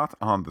she's not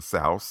on the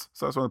souse.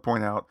 So I just want to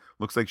point out,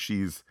 looks like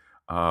she's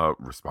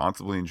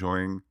responsibly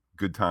enjoying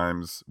good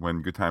times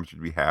when good times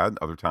should be had.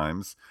 Other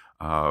times,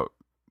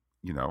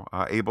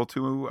 able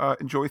to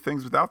enjoy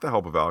things without the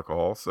help of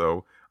alcohol.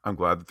 So I'm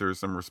glad that there's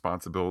some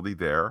responsibility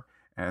there.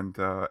 And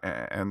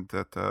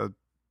that,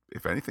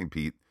 if anything,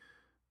 Pete,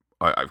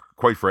 I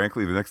quite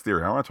frankly, the next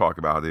theory I want to talk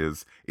about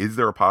is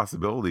there a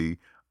possibility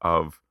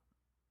of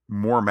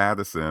more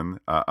Madison,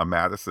 a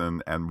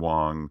Madison and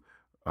Wong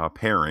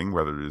pairing,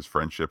 whether it is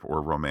friendship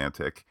or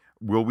romantic?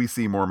 Will we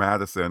see more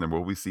Madison, and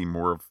will we see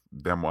more of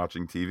them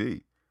watching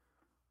TV?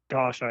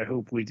 Gosh, I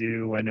hope we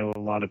do. I know a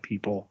lot of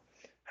people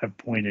have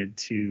pointed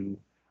to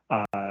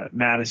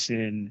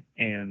Madison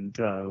and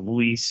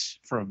Luis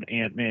from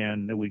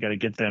Ant-Man, that we got to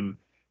get them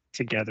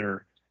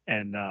together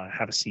and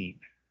have a scene.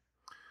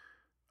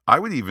 I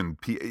would even,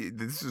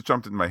 this just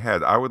jumped in my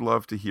head. I would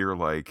love to hear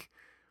like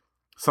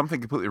something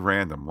completely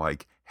random,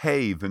 like,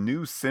 hey, the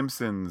new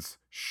Simpsons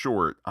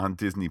short on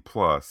Disney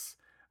Plus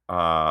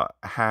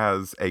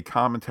has a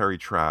commentary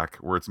track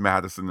where it's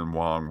Madison and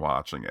Wong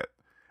watching it.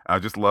 I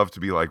just love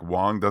to be like,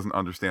 Wong doesn't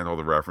understand all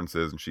the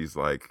references, and she's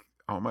like,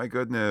 oh my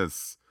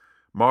goodness,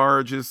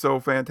 Marge is so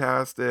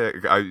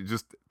fantastic.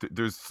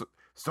 There's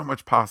so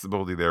much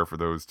possibility there for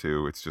those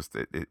two. It's just,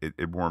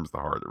 it warms the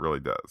heart. It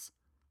really does.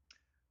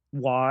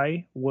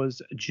 Why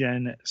was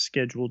Jen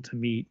scheduled to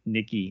meet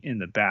Nikki in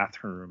the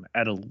bathroom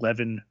at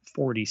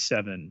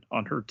 11:47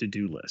 on her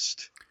to-do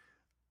list?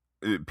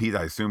 Pete,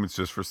 I assume it's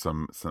just for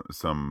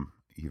some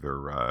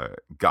either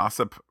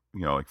gossip,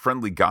 like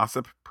friendly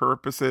gossip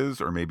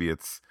purposes, or maybe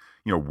it's,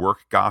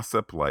 work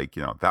gossip, like,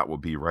 that will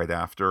be right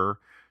after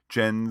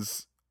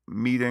Jen's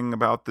meeting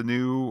about the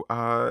new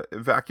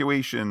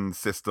evacuation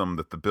system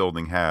that the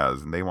building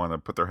has, and they want to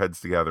put their heads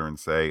together and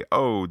say,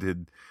 oh,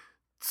 did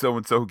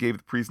so-and-so who gave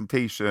the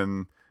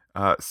presentation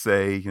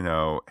say,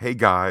 hey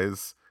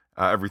guys,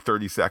 every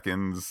 30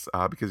 seconds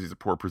because he's a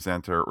poor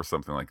presenter, or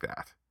something like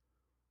that.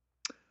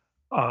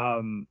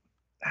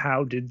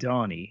 How did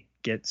Donnie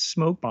get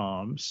smoke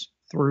bombs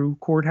through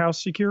courthouse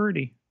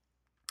security?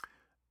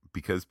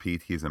 Because,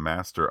 Pete, he's a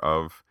master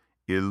of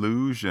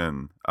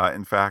illusion.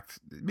 In fact,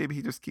 maybe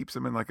he just keeps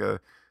them in like a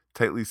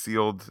tightly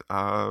sealed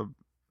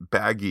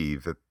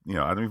baggie that,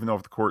 I don't even know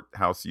if the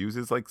courthouse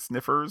uses like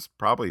sniffers.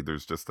 Probably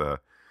there's just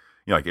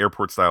like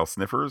airport style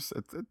sniffers.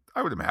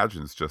 I would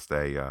imagine it's just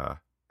a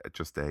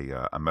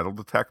metal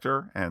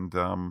detector. And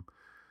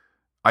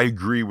I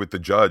agree with the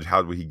judge.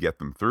 How do he get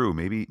them through?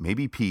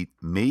 Maybe Pete,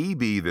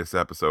 maybe this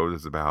episode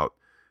is about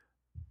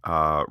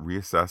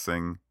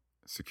reassessing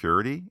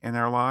security in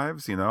our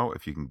lives.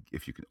 If you can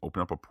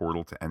open up a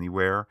portal to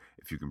anywhere,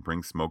 if you can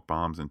bring smoke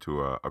bombs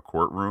into a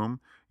courtroom,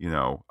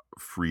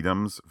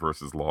 freedoms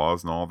versus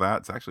laws and all that.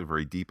 It's actually a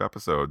very deep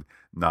episode,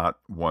 not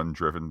one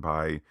driven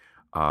by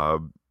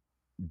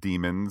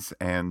demons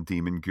and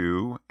demon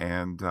goo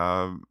and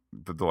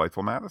the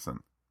delightful Madison.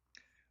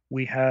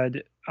 We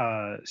had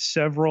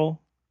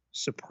several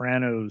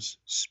Sopranos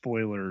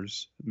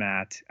spoilers,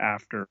 Matt,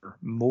 after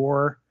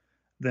more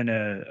than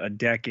a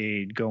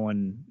decade,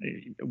 going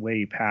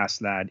way past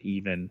that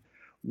even.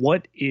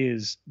 What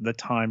is the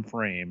time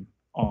frame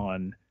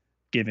on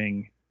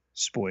giving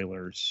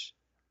spoilers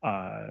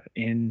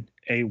in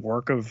a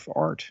work of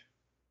art?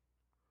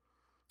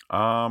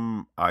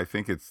 I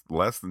think it's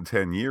less than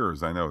 10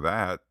 years. I know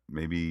that.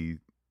 Maybe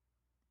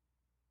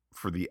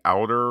for the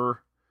outer,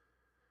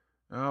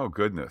 oh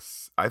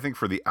goodness. I think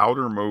for the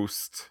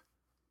outermost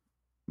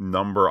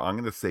number, I'm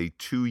going to say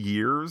 2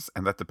 years,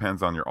 and that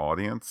depends on your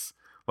audience.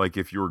 Like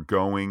if you're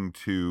going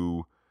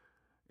to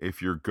a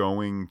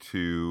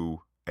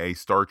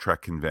Star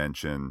Trek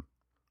convention,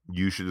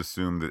 you should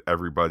assume that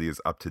everybody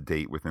is up to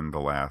date within the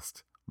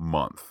last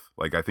month.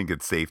 Like I think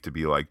it's safe to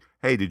be like,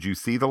 hey, did you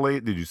see the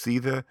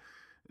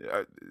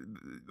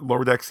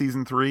Lower Deck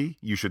season 3?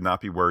 You should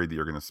not be worried that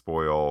you're going to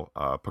spoil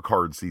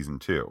Picard season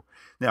 2.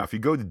 Now, if you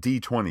go to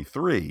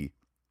D23,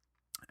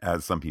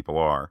 as some people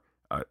are,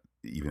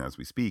 even as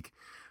we speak,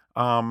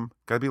 gotta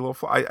be a little.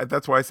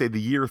 That's why I say the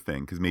year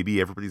thing, because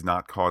maybe everybody's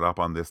not caught up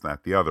on this,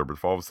 that, the other. But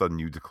if all of a sudden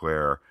you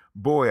declare,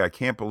 "Boy, I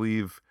can't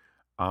believe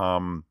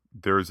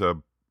there's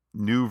a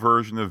new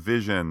version of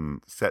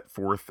Vision set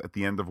forth at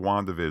the end of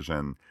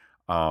WandaVision,"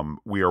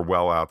 we are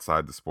well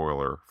outside the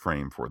spoiler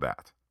frame for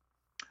that.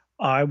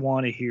 I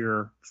want to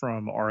hear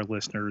from our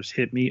listeners.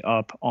 Hit me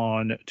up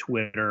on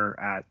Twitter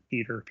at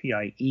Peter,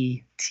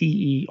 Pieterjketelaar,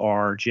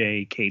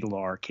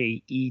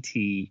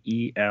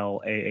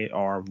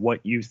 Ketelar,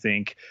 what you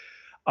think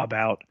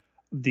about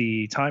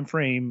the time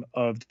frame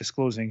of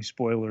disclosing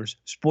spoilers.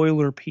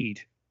 Spoiler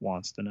Pete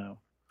wants to know.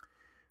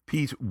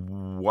 Pete,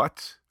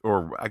 what,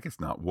 or I guess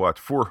not what,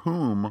 for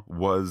whom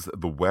was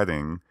the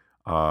wedding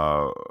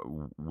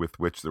with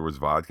which there was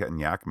vodka and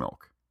yak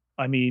milk?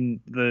 I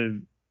mean,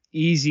 the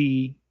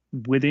easy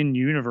within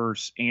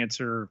universe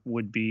answer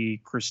would be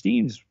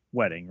Christine's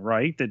wedding,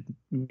 right? That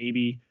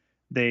maybe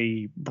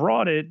they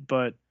brought it,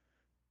 but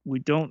we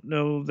don't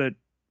know that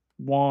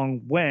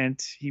Wong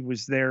went. He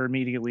was there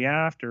immediately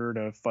after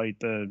to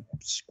fight the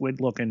squid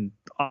looking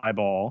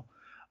eyeball.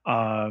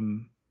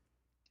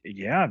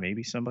 Yeah,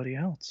 maybe somebody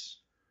else.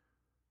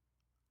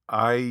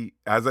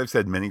 As I've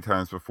said many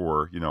times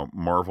before,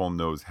 Marvel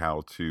knows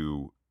how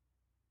to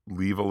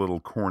leave a little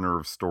corner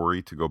of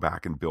story to go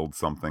back and build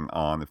something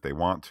on if they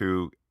want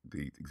to.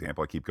 The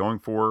example I keep going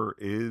for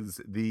is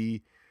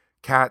the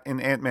cat in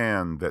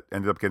Ant-Man that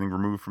ended up getting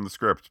removed from the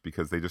script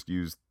because they just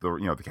used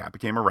the cat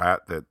became a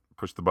rat that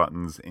pushed the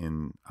buttons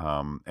in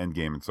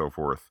Endgame and so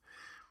forth.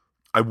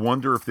 I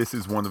wonder if this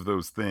is one of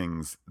those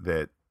things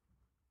that,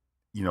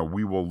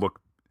 we will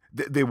look,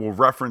 they will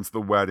reference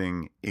the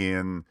wedding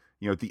in,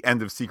 at the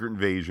end of Secret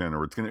Invasion,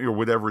 or it's going to,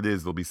 whatever it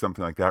is, there'll be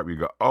something like that where you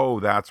go, oh,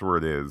 that's where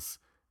it is.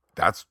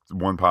 That's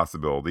one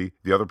possibility.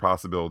 The other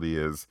possibility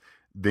is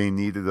they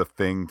needed a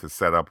thing to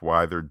set up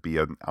why there'd be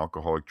an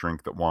alcoholic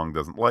drink that Wong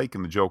doesn't like,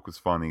 and the joke was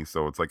funny,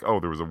 so it's like, oh,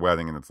 there was a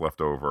wedding and it's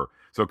left over.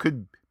 So it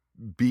could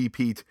be,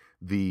 Pete,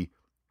 the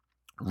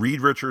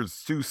Reed Richards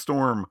Sue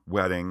Storm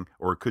wedding,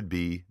 or it could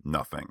be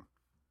nothing.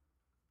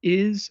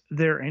 Is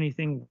there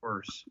anything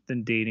worse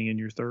than dating in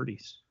your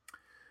 30s?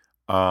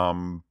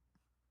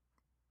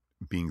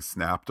 Being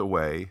snapped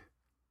away.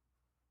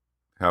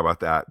 How about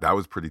that? That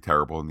was pretty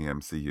terrible in the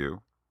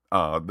MCU.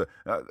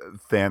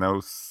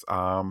 Thanos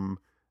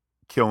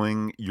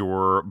killing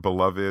your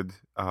beloved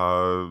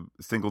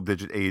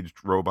single-digit aged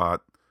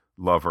robot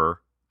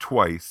lover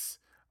twice,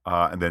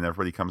 and then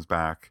everybody comes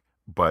back,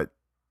 but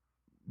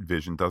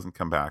Vision doesn't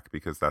come back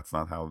because that's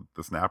not how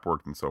the snap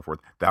worked and so forth.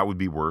 That would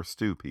be worse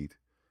too, Pete.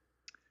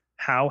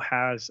 How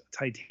has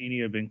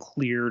Titania been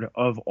cleared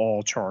of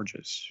all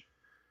charges?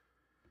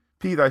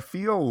 Pete, I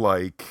feel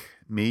like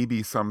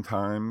maybe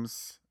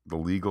sometimes the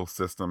legal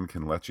system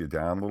can let you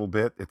down a little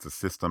bit. It's a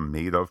system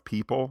made of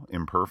people,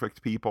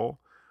 imperfect people.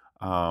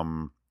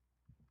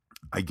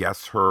 I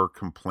guess her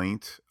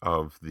complaint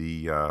of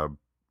the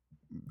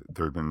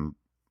there had been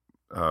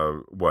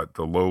the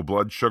low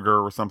blood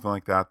sugar or something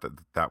like that.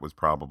 That was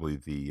probably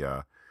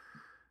the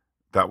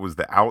that was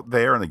the out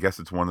there, and I guess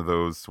it's one of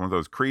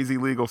those crazy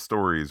legal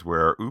stories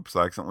where, oops,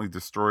 I accidentally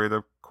destroyed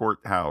a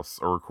courthouse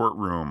or a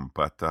courtroom,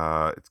 but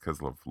it's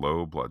because of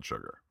low blood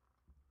sugar.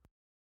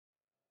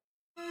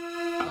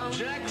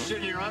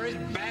 Objection, Your Honor. He's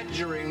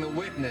badgering the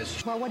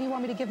witness. Well, what do you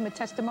want me to give him, a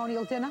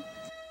testimonial dinner?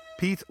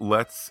 Pete,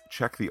 let's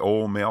check the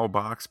old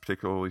mailbox,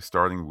 particularly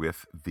starting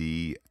with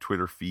the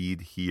Twitter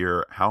feed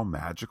here. How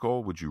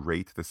magical would you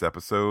rate this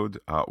episode?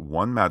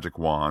 1 magic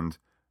wand,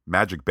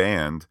 magic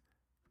band.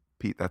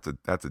 Pete,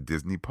 that's a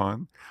Disney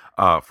pun.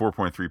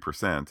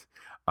 4.3%.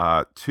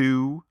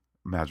 2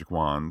 magic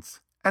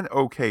wands. An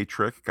okay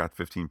trick, got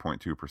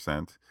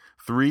 15.2%.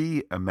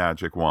 3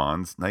 magic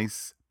wands,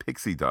 nice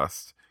pixie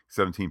dust,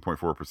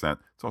 17.4%.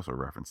 It's also a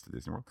reference to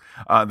Disney World.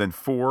 Then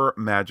 4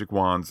 magic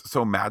wands,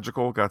 so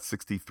magical, got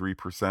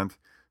 63%.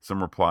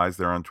 Some replies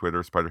there on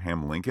Twitter.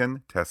 Spider-Ham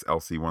Lincoln, Tess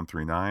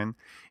LC139.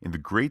 In the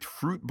great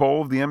fruit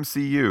bowl of the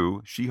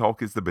MCU,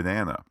 She-Hulk is the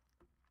banana.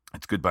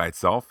 It's good by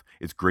itself.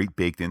 It's great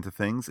baked into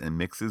things and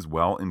mixes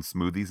well in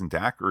smoothies and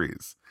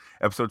daiquiris.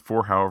 Episode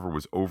 4, however,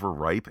 was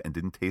overripe and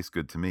didn't taste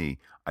good to me.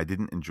 I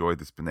didn't enjoy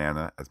this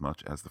banana as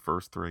much as the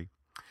first 3.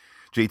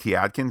 JT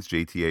Adkins,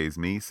 JTA is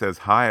me, says,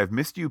 hi, I've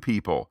missed you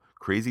people.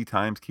 Crazy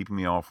times keeping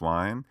me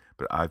offline,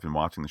 but I've been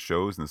watching the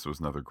shows, and this was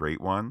another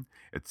great one.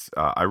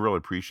 I really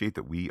appreciate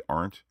that we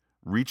aren't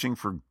reaching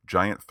for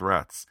giant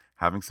threats,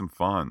 having some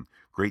fun.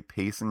 Great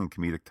pacing and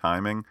comedic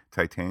timing.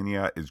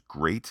 Titania is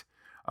great.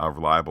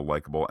 Reliable,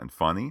 likable, and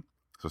funny.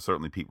 So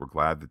certainly, Pete, we're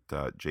glad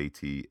that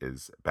JT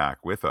is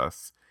back with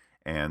us.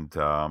 And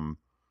I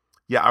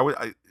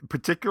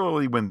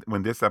particularly when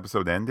this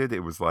episode ended,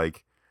 it was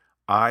like,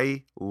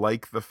 I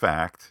like the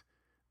fact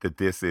that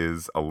this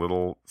is a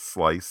little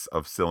slice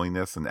of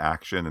silliness and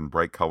action and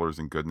bright colors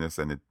and goodness.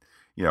 And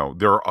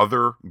there are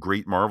other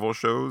great Marvel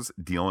shows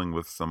dealing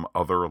with some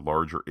other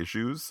larger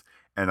issues.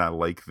 And I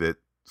like that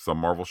some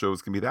Marvel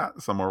shows can be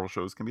that, some Marvel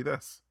shows can be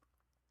this.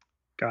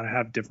 Gotta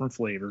have different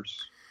flavors.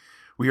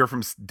 We hear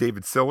from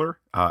David Siller,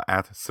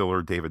 at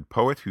Siller David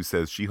Poet, who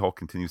says She-Hulk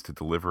continues to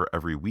deliver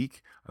every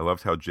week. I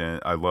loved how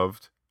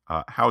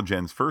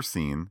Jen's first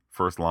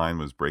line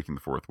was breaking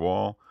the fourth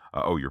wall.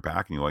 Oh, you're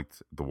back and you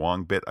liked the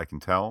Wong bit, I can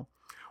tell.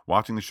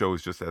 Watching the show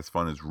is just as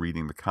fun as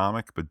reading the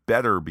comic, but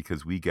better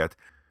because we get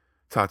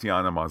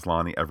Tatiana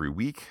Maslany every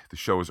week. The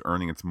show is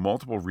earning its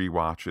multiple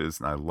rewatches,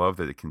 and I love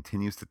that it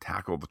continues to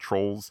tackle the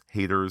trolls,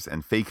 haters,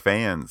 and fake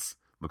fans.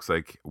 Looks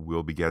like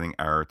we'll be getting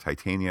our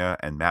Titania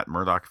and Matt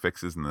Murdock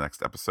fixes in the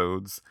next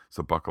episodes,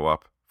 so buckle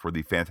up for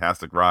the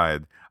fantastic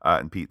ride.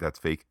 And Pete, that's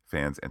fake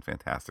fans and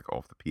fantastic, all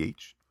of the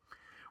PH.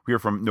 We hear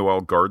from Noel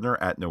Gardner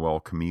at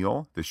Noel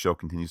Camille. This show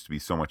continues to be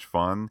so much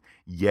fun.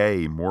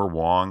 Yay, more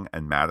Wong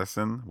and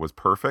Madison was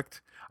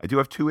perfect. I do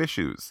have 2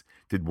 issues.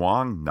 Did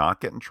Wong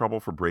not get in trouble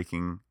for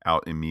breaking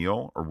out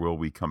Emil, or will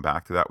we come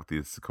back to that with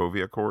the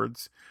Sokovia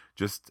Accords?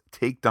 Just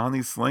take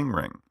Donnie's sling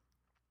ring.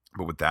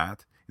 But with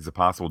that, is it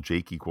possible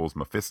Jake equals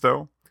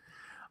Mephisto?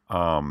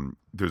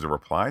 There's a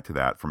reply to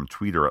that from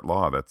Tweeter at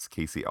Law. That's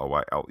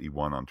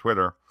KCLYLE1 on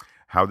Twitter.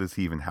 How does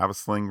he even have a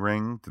sling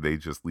ring? Do they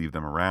just leave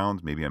them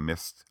around? Maybe I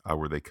missed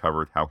where they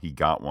covered how he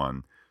got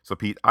one. So,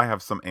 Pete, I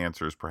have some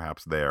answers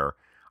perhaps there.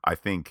 I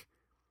think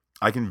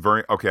I can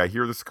I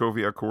hear the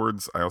Sokovia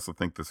Accords. I also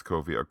think the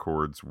Sokovia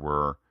Accords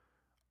were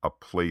a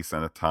place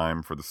and a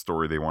time for the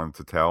story they wanted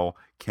to tell.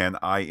 Can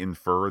I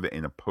infer that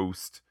in a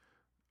post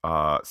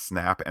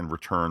snap and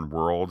return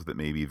world that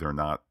maybe they're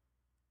not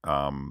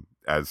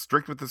as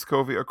strict with the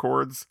Sokovia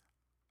Accords?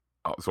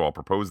 So I'll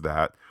propose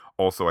that.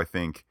 Also, I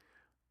think,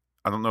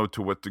 I don't know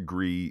to what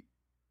degree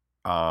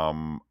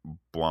Blonsky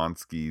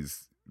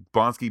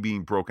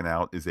being broken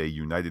out is a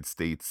United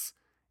States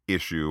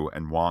issue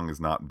and Wong is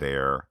not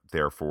there.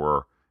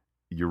 Therefore,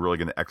 you're really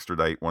going to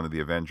extradite one of the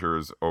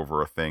Avengers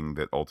over a thing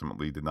that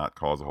ultimately did not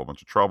cause a whole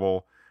bunch of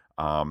trouble.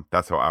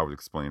 That's how I would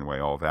explain away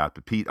all that.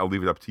 But Pete, I'll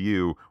leave it up to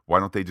you. Why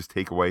don't they just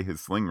take away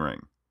his sling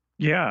ring?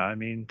 Yeah, I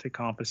mean, to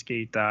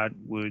confiscate that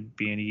would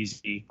be an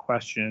easy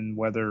question.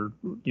 Whether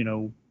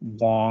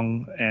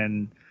Wong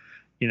and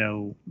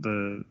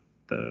the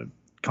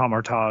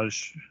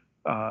Kamar-Taj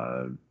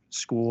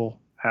school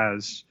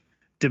has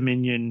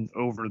dominion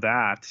over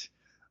that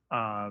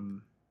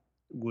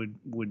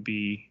would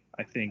be,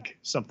 I think,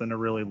 something to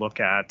really look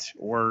at.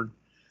 Or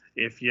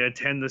if you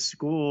attend the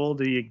school,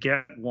 do you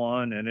get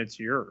one and it's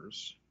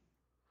yours?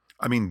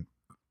 I mean,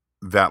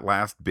 that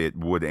last bit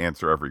would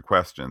answer every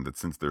question, that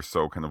since they're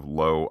so kind of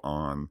low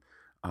on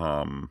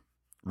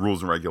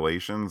rules and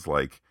regulations,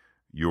 like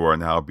you are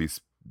now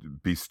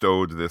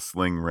bestowed this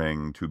sling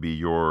ring to be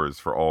yours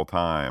for all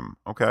time.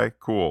 Okay,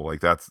 cool.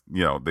 Like that's,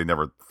 they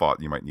never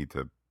thought you might need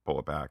to pull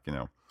it back,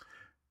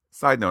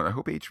 Side note, I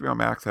hope HBO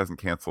Max hasn't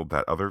canceled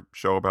that other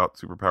show about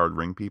superpowered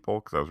ring people,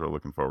 because I was really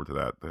looking forward to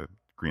that, the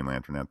Green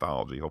Lantern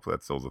anthology. Hopefully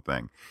that still's a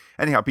thing.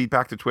 Anyhow, Pete,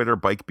 back to Twitter,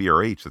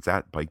 BikeBRH. That's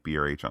at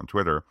BikeBRH on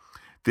Twitter.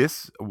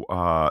 This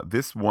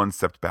one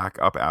stepped back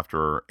up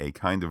after a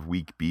kind of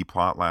weak B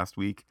plot last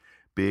week.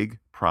 Big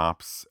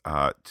props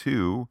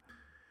to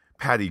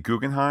Patty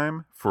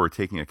Guggenheim for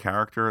taking a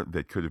character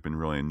that could have been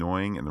really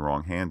annoying in the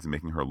wrong hands and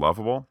making her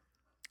lovable.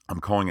 I'm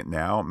calling it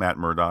now. Matt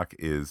Murdock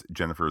is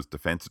Jennifer's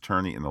defense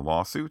attorney in the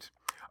lawsuit.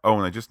 Oh,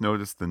 and I just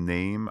noticed the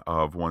name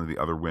of one of the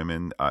other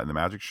women in the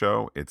Magic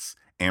Show. It's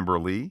Amber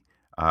Lee.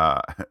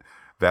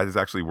 That is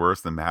actually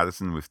worse than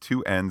Madison with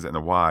 2 N's and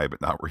a Y,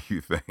 but not where you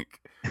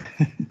think.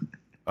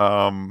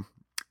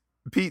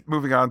 Pete,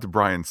 moving on to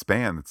Brian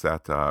Spann. It's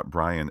at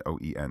Brian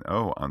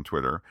OENO on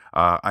Twitter.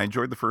 I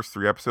enjoyed the first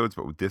 3 episodes,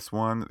 but with this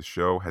one, the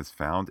show has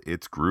found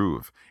its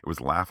groove. It was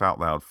laugh out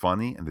loud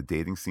funny, and the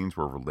dating scenes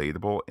were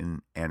relatable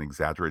in an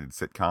exaggerated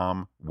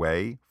sitcom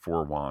way,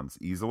 4 wands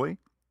easily.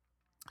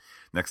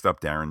 Next up,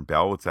 Darren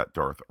Bell. It's at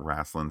Darth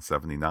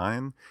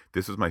Raslin79.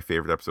 This was my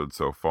favorite episode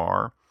so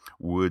far.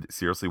 Would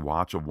seriously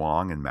watch a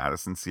Wong and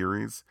Madison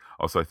series.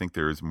 Also, I think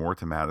there is more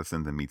to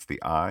Madison than meets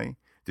the eye.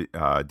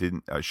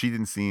 She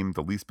didn't seem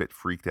the least bit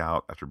freaked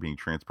out after being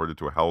transported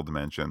to a hell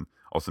dimension.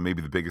 Also,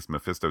 maybe the biggest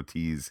Mephisto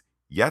tease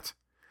yet.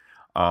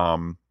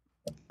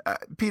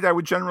 Pete, I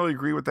would generally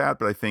agree with that,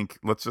 but I think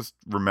let's just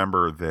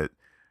remember that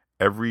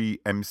every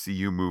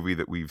MCU movie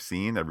that we've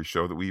seen, every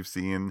show that we've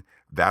seen,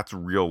 that's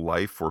real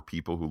life for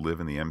people who live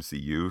in the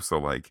MCU. So,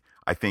 like,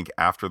 I think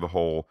after the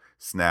whole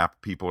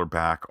snap, people are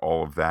back,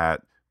 all of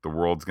that, the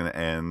world's going to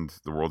end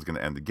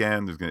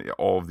again. There's going to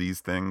all of these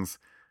things.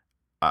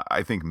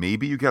 I think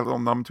maybe you get a little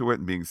numb to it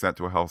and being sent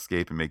to a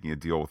hellscape and making a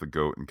deal with a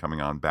goat and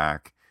coming on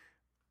back,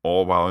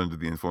 all while under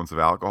the influence of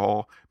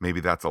alcohol.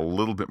 Maybe that's a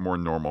little bit more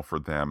normal for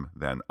them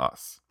than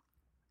us.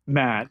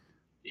 Matt,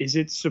 is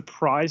it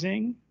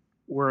surprising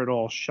or at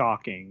all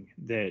shocking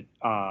that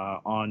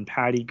on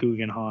Patty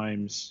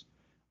Guggenheim's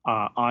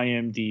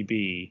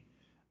IMDb,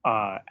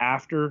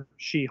 after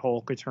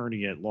She-Hulk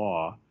Attorney at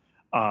Law,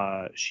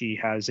 she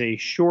has a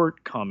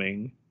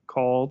shortcoming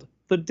called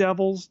The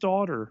Devil's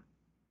Daughter?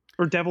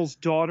 Or Devil's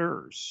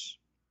Daughters.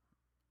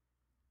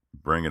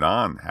 Bring it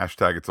on.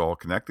 Hashtag it's all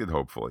connected,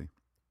 hopefully.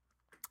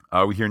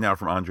 We hear now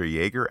from Andre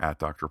Yeager at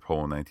Dr.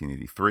 Polo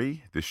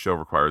 1983. This show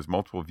requires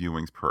multiple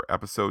viewings per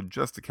episode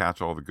just to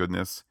catch all the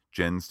goodness.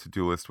 Jen's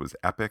to-do list was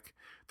epic.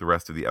 The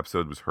rest of the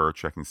episode was her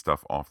checking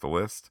stuff off the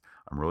list.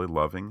 I'm really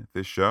loving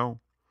this show.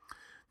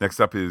 Next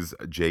up is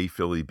J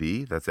Philly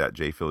B. That's at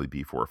J Philly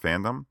B4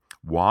 Fandom.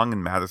 Wong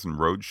and Madison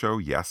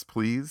Roadshow, yes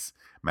please.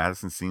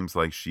 Madison seems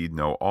like she'd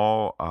know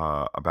all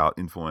about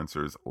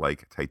influencers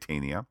like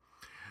Titania.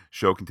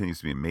 Show continues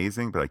to be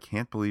amazing, but I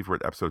can't believe we're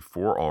at episode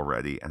 4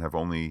 already and have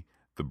only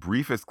the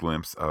briefest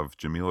glimpse of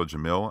Jamila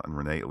Jamil and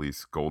Renee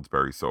Elise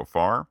Goldsberry so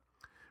far.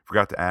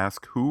 Forgot to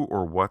ask, who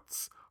or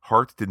what's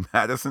heart did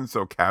Madison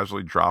so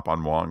casually drop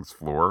on Wong's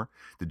floor?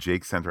 Did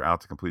Jake send her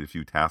out to complete a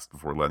few tasks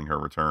before letting her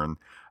return?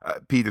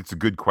 Pete, it's a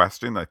good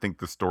question. I think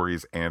the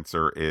story's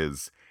answer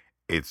is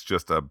it's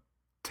just a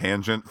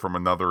tangent from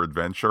another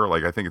adventure.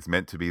 Like, I think it's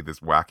meant to be this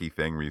wacky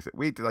thing where you say,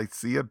 wait, did I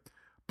see a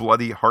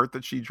bloody heart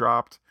that she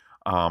dropped?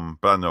 But I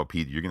don't know,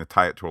 Pete, you're going to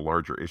tie it to a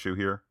larger issue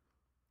here?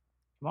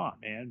 Come on,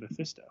 man.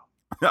 Mephisto.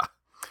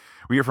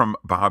 We hear from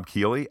Bob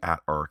Keeley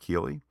at R.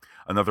 Keeley.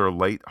 Another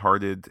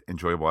light-hearted,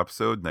 enjoyable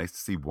episode. Nice to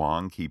see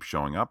Wong keep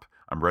showing up.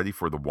 I'm ready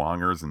for the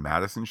Wongers and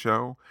Madison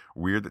show.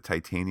 Weird that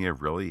Titania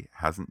really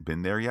hasn't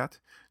been there yet.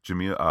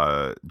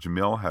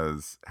 Jamil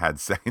has had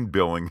second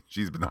billing.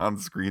 She's been on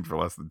screen for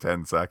less than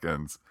 10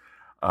 seconds.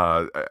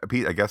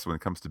 Pete, I guess when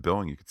it comes to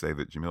billing, you could say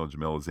that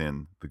Jamil is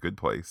in the good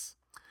place.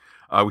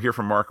 We hear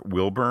from Mark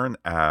Wilburn.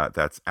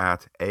 That's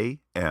at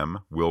AM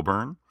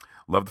Wilburn.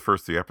 Loved the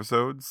first 3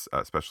 episodes,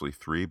 especially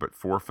 3, but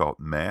 4 felt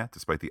meh,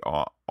 despite the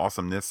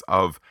awesomeness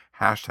of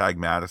hashtag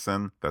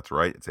Madison. That's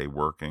right, it's a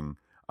working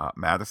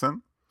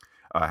Madison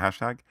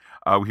hashtag.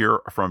 We hear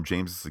from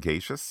James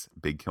Sagacious,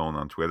 Big Killing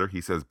on Twitter.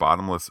 He says,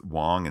 bottomless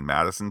Wong and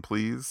Madison,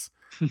 please.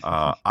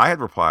 I had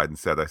replied and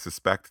said, I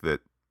suspect that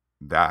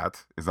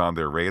that is on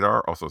their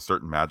radar. Also,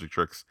 certain magic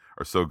tricks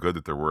are so good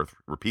that they're worth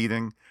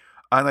repeating.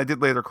 And I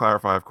did later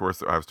clarify, of course,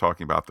 that I was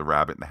talking about the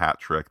rabbit and the hat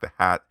trick. The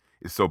hat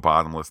is so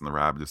bottomless and the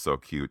rabbit is so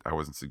cute. I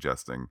wasn't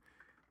suggesting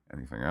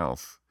anything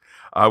else.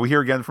 We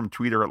hear again from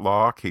Tweeter at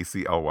Law,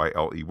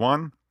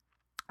 KCLYLE1.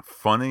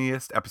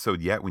 Funniest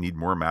episode yet. We need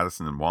more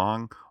Madison and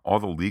Wong. All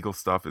the legal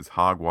stuff is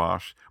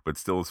hogwash, but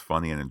still is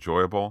funny and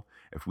enjoyable.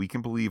 If we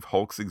can believe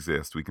Hulks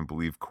exist, we can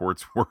believe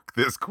courts work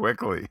this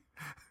quickly.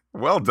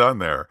 Well done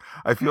there.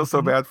 I feel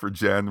so bad for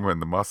Jen when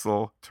the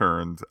muscle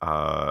turned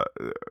doctor.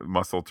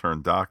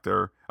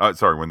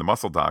 When the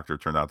muscle doctor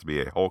turned out to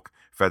be a Hulk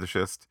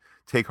fetishist.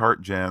 Take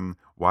heart, Jen.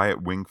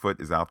 Wyatt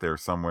Wingfoot is out there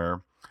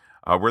somewhere.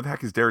 Where the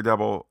heck is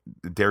Daredevil?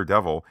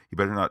 He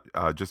better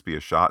not just be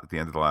a shot at the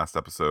end of the last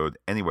episode.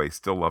 Anyway,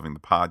 still loving the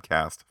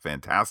podcast.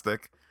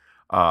 Fantastic.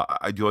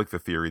 I do like the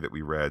theory that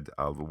we read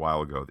a little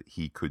while ago that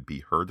he could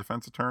be her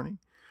defense attorney.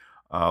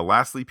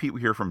 Lastly, Pete,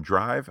 we hear from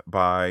Drive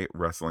by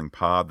Wrestling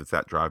Pod. That's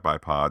at Drive by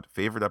Pod.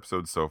 Favorite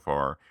episode so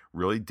far.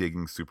 Really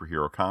digging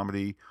superhero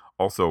comedy.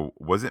 Also,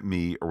 was it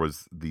me or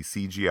was the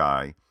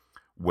CGI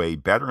way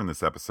better in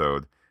this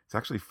episode? It's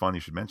actually fun you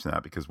should mention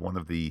that because one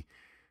of the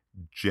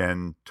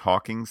Jen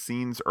talking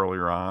scenes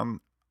earlier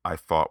on I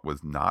thought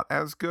was not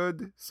as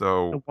good.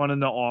 So the one in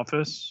the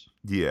office.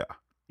 Yeah.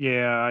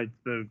 Yeah,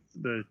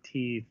 the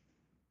teeth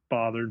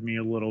bothered me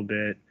a little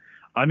bit.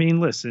 I mean,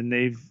 listen,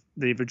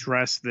 they've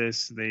addressed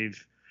this.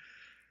 They've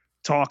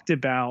talked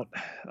about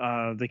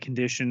the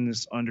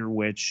conditions under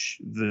which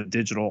the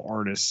digital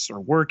artists are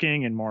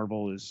working, and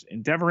Marvel is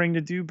endeavoring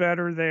to do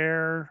better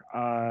there.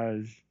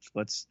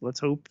 Let's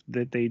hope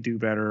that they do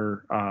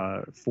better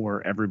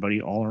for everybody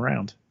all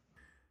around.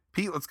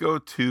 Pete, let's go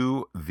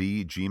to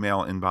the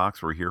Gmail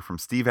inbox. We're here from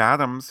Steve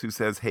Adams, who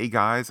says, "Hey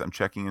guys, I'm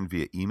checking in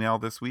via email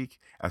this week,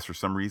 as for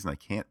some reason I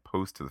can't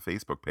post to the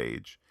Facebook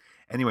page.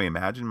 Anyway,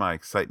 imagine my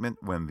excitement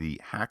when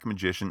the hack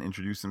magician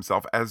introduced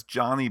himself as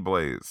Johnny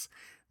Blaze.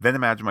 Then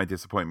imagine my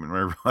disappointment when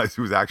I realized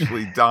he was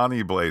actually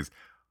Donnie Blaze."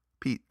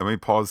 Pete, let me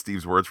pause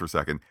Steve's words for a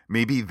second.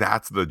 Maybe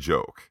that's the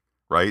joke,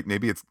 right?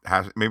 Maybe it's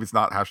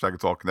not hashtag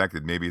it's all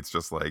connected. Maybe it's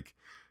just like,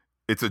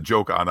 it's a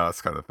joke on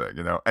us kind of thing,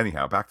 you know?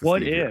 Anyhow, back to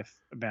what Steve. What if,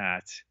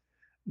 Matt,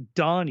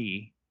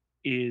 Donnie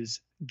is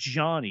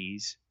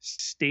Johnny's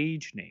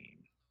stage name?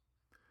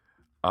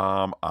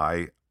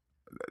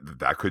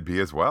 That could be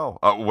as well.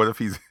 What if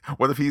he's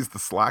the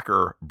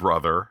slacker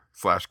brother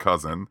 /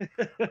 cousin?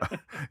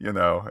 You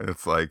know, and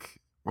it's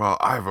like, well,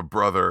 I have a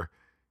brother.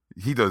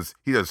 He does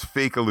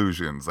fake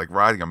illusions, like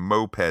riding a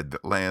moped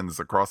that lands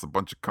across a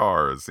bunch of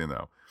cars, you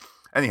know.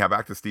 Anyhow,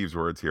 back to Steve's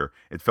words here.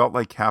 It felt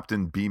like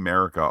Captain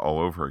B-America all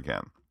over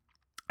again.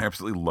 I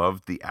absolutely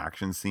loved the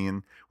action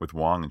scene with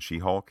Wong and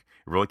She-Hulk.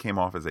 It really came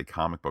off as a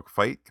comic book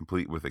fight,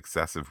 complete with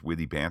excessive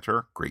witty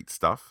banter. Great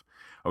stuff.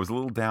 I was a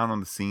little down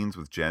on the scenes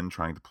with Jen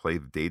trying to play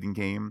the dating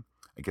game.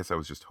 I guess I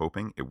was just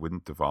hoping it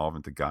wouldn't devolve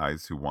into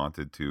guys who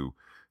wanted to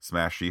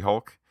smash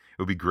She-Hulk. It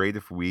would be great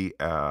if we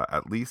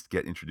at least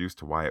get introduced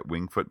to Wyatt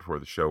Wingfoot before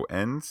the show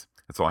ends.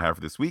 That's all I have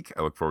for this week.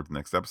 I look forward to the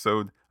next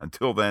episode.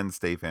 Until then,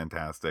 stay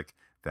fantastic.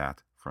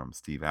 That from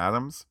Steve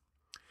Adams.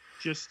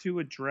 Just to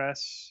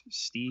address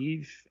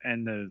Steve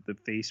and the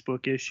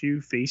Facebook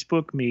issue,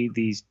 Facebook made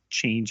these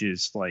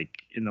changes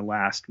like in the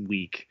last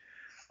week.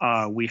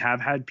 We have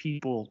had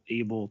people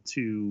able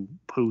to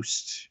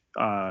post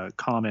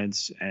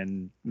comments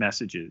and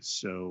messages.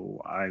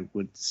 So I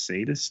would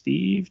say to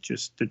Steve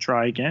just to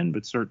try again,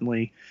 but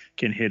certainly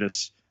can hit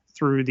us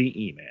through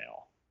the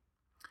email.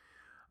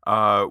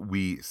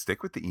 We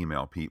stick with the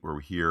email, Pete, where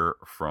we hear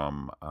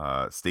from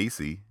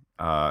Stacy,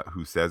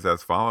 who says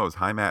as follows: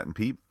 "Hi, Matt and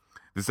Pete.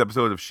 This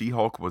episode of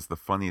She-Hulk was the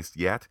funniest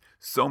yet.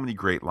 So many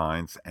great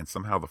lines, and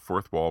somehow the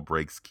fourth wall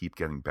breaks keep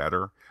getting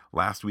better.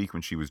 Last week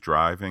when she was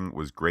driving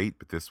was great,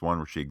 but this one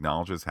where she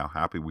acknowledges how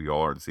happy we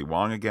all are to see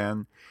Wong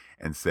again,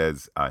 and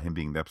says him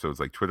being the episodes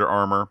like Twitter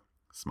armor,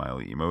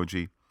 smiley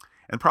emoji.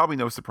 And probably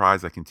no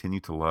surprise, I continue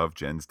to love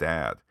Jen's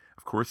dad.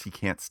 Of course, he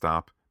can't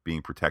stop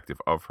being protective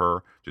of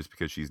her just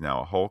because she's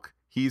now a Hulk.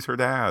 He's her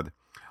dad.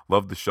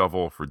 Love the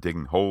shovel for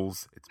digging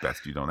holes. It's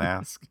best you don't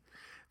ask.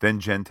 Then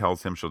Jen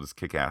tells him she'll just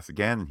kick ass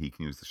again, and he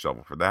can use the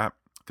shovel for that.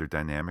 Their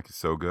dynamic is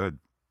so good.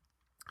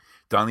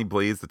 Donnie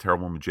Blaze, the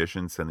terrible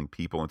magician, sending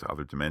people into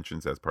other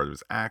dimensions as part of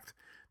his act,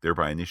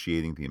 thereby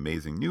initiating the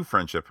amazing new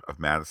friendship of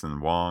Madison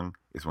and Wong,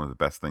 is one of the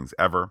best things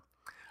ever.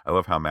 I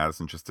love how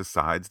Madison just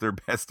decides they're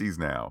besties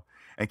now,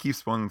 and keeps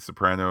spoiling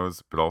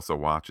Sopranos, but also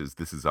watches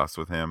This Is Us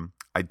with him.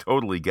 I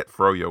totally get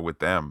Froyo with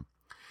them.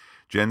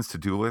 Jen's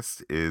to-do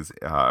list in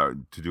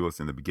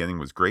the beginning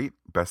was great.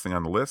 Best thing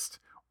on the list: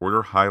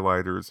 order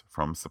highlighters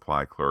from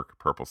supply clerk,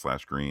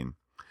 purple/green.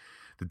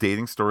 The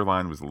dating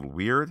storyline was a little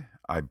weird.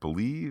 I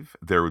believe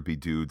there would be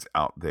dudes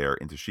out there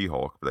into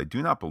She-Hulk, but I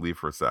do not believe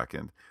for a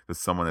second that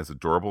someone as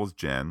adorable as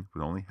Jen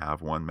would only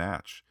have one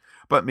match.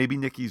 But maybe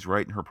Nikki's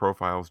right and her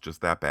profile is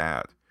just that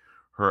bad.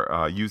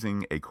 Her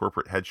using a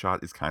corporate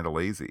headshot is kind of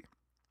lazy.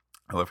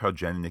 I love how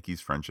Jen and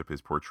Nikki's friendship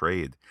is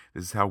portrayed.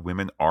 This is how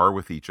women are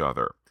with each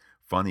other.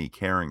 Funny,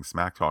 caring,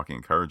 smack-talking,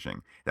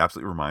 encouraging. It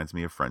absolutely reminds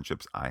me of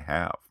friendships I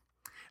have.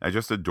 I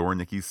just adore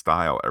Nikki's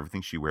style.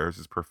 Everything she wears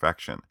is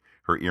perfection.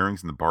 Her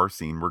earrings in the bar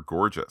scene were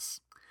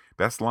gorgeous.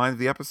 Best line of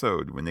the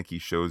episode, when Nikki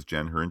shows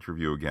Jen her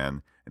interview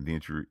again, and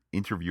the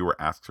interviewer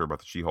asks her about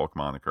the She-Hulk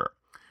moniker.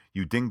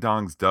 You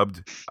ding-dongs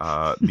dubbed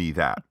me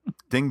that.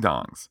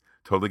 Ding-dongs.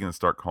 Totally going to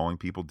start calling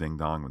people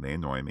ding-dong when they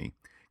annoy me.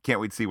 Can't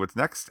wait to see what's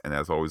next, and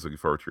as always, looking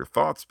forward to your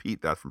thoughts.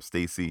 Pete, that's from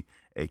Stacy,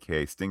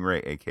 a.k.a.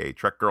 Stingray, a.k.a.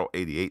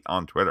 TrekGirl88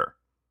 on Twitter.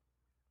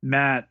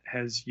 Matt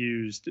has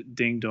used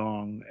ding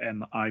dong,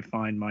 and I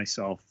find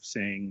myself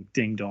saying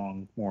ding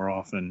dong more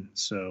often.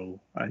 So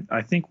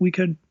I think we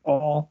could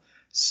all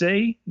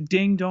say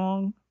ding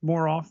dong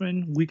more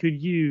often. We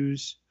could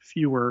use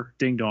fewer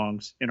ding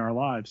dongs in our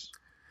lives.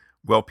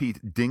 Well,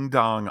 Pete, ding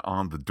dong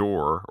on the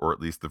door, or at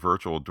least the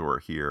virtual door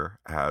here,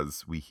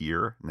 as we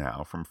hear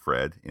now from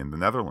Fred in the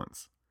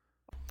Netherlands.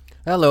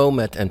 Hello,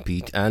 Matt and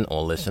Pete, and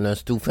all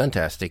listeners to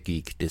Fantastic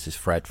Geek. This is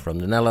Fred from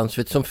the Netherlands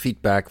with some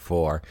feedback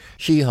for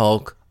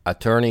She-Hulk,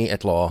 Attorney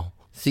at Law,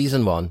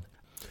 Season 1,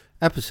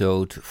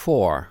 Episode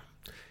 4.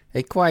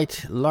 A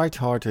quite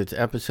light-hearted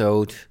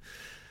episode,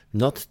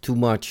 not too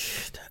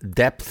much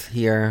depth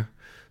here,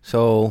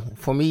 so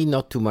for me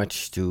not too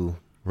much to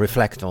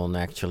reflect on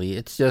actually.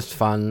 It's just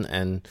fun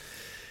and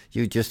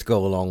you just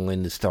go along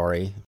in the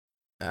story.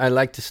 I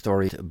like the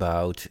story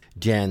about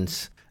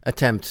Jen's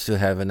attempts to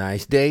have a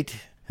nice date.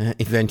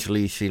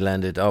 Eventually she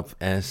landed up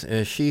as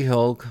a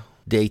She-Hulk,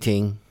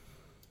 dating.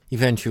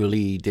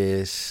 Eventually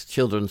this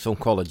children's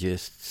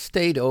oncologist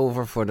stayed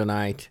over for the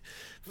night.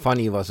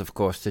 Funny was of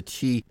course that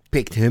she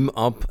picked him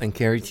up and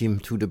carried him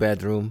to the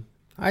bedroom.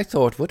 I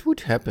thought, what would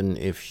happen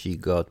if she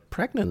got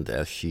pregnant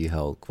as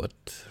She-Hulk? What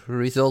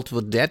result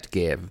would that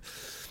give?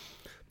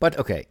 But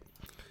okay,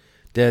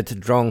 that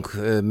drunk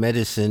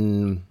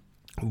medicine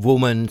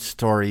woman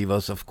story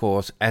was of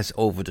course as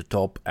over the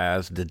top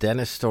as the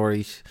Dennis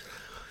stories.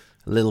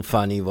 A little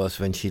funny was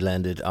when she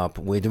landed up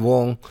with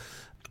Wong,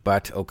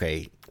 but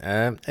okay,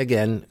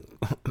 again,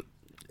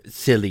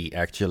 silly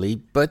actually,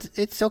 but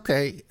it's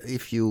okay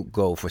if you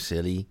go for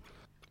silly.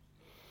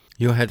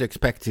 You had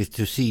expected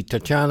to see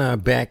Tatiana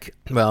back.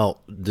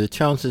 Well, the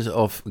chances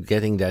of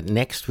getting that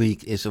next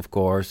week is of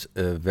course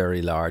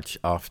very large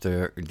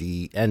after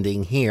the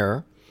ending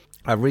here.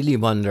 I really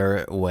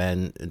wonder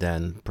when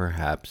then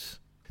perhaps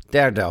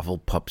Daredevil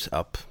pops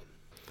up.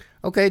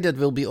 Okay, that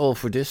will be all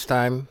for this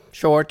time.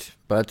 Short,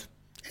 but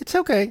it's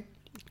okay.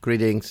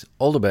 Greetings,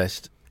 all the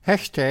best.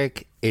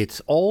 Hashtag it's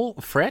all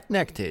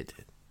Fred-nected.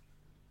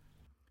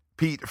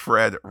 Pete,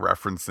 Fred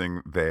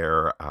referencing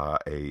there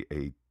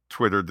a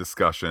Twitter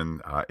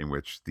discussion in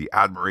which the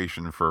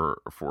admiration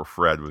for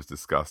Fred was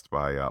discussed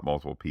by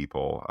multiple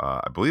people,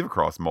 I believe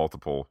across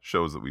multiple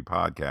shows that we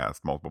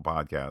podcast, multiple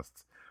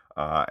podcasts.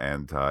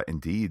 And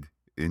indeed,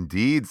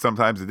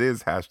 sometimes it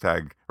is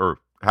hashtag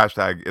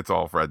it's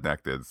all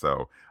Fred-nected.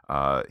 So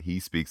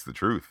he speaks the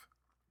truth.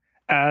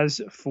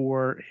 As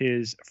for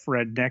his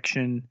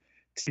Fred-nection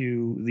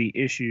to the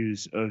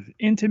issues of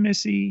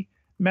intimacy,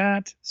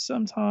 Matt,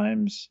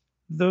 sometimes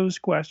those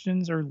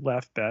questions are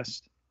left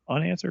best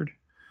unanswered.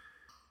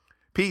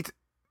 Pete,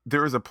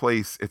 there is a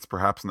place, it's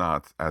perhaps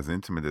not as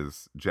intimate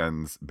as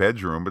Jen's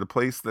bedroom, but a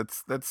place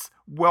that's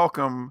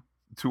welcome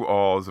to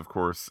all is, of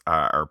course,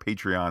 our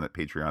Patreon at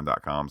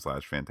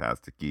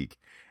patreon.com/fantasticgeek.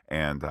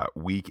 And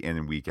week in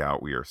and week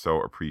out, we are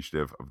so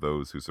appreciative of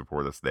those who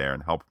support us there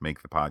and help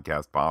make the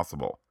podcast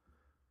possible.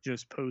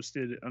 Just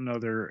posted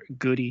another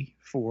goodie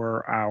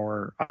for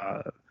our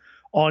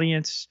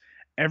audience.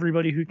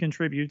 Everybody who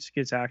contributes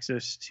gets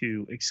access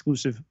to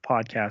exclusive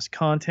podcast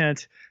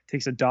content.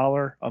 Takes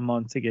 $1 a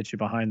month to get you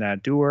behind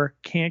that door.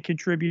 Can't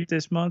contribute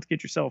this month?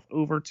 Get yourself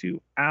over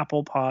to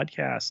Apple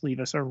Podcasts.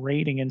 Leave us a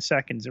rating in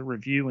seconds, a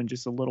review in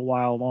just a little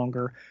while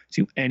longer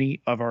to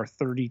any of our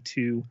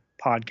 32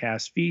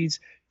 podcast feeds.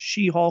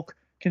 She-Hulk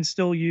can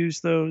still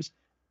use those,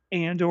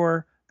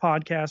 and/or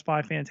Podcast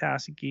by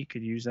Fantastic Geek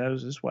could use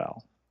those as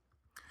well.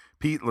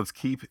 Pete, let's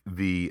keep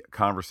the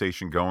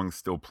conversation going.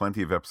 Still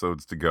plenty of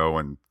episodes to go,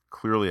 and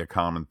clearly a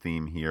common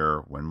theme here.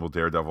 When will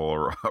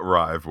Daredevil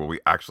arrive? Will we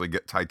actually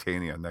get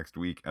Titania next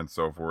week, and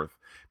so forth?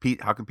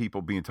 Pete, how can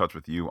people be in touch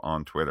with you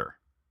on Twitter?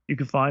 You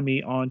can find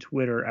me on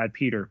Twitter at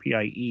Peter,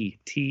 P-I-E-T-E-R-J,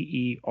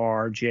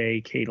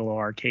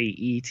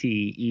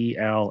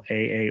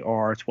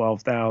 K-L-R-K-E-T-E-L-A-A-R,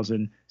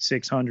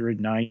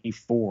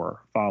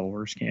 12,694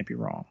 followers. Can't be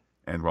wrong.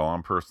 And while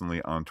I'm personally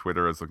on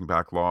Twitter as Looking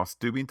Back Lost,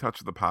 do be in touch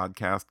with the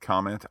podcast.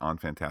 Comment on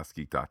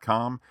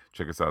fantasticgeek.com.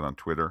 Check us out on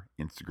Twitter,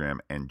 Instagram,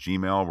 and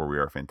Gmail, where we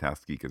are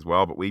Fantastic Geek as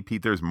well. But wait,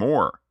 Pete, there's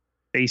more.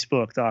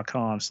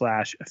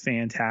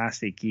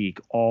 Facebook.com/fantasticgeek,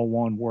 all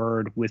one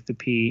word with the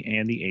P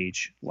and the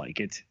H, like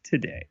it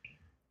today.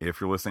 If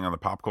you're listening on the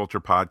Pop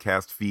Culture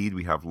Podcast feed,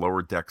 we have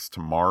Lower Decks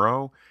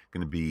tomorrow. Going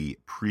to be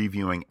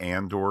previewing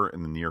Andor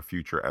in the near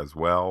future as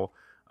well.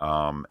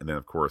 And then,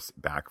 of course,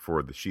 back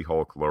for the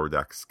She-Hulk Lower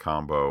Decks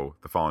combo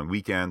the following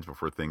weekend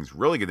before things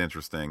really get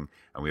interesting.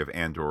 And we have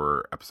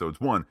Andor episodes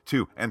 1,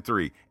 2, and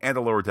 3, and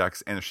a Lower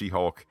Decks and a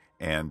She-Hulk,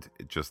 and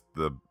just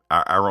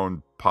our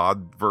own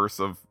podverse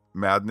of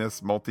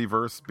madness,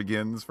 multiverse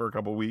begins for a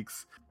couple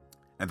weeks.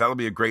 And that'll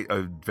be a great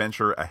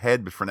adventure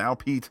ahead. But for now,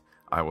 Pete,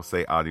 I will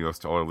say adios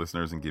to all our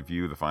listeners and give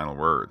you the final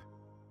word.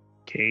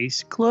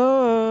 Case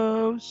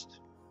closed.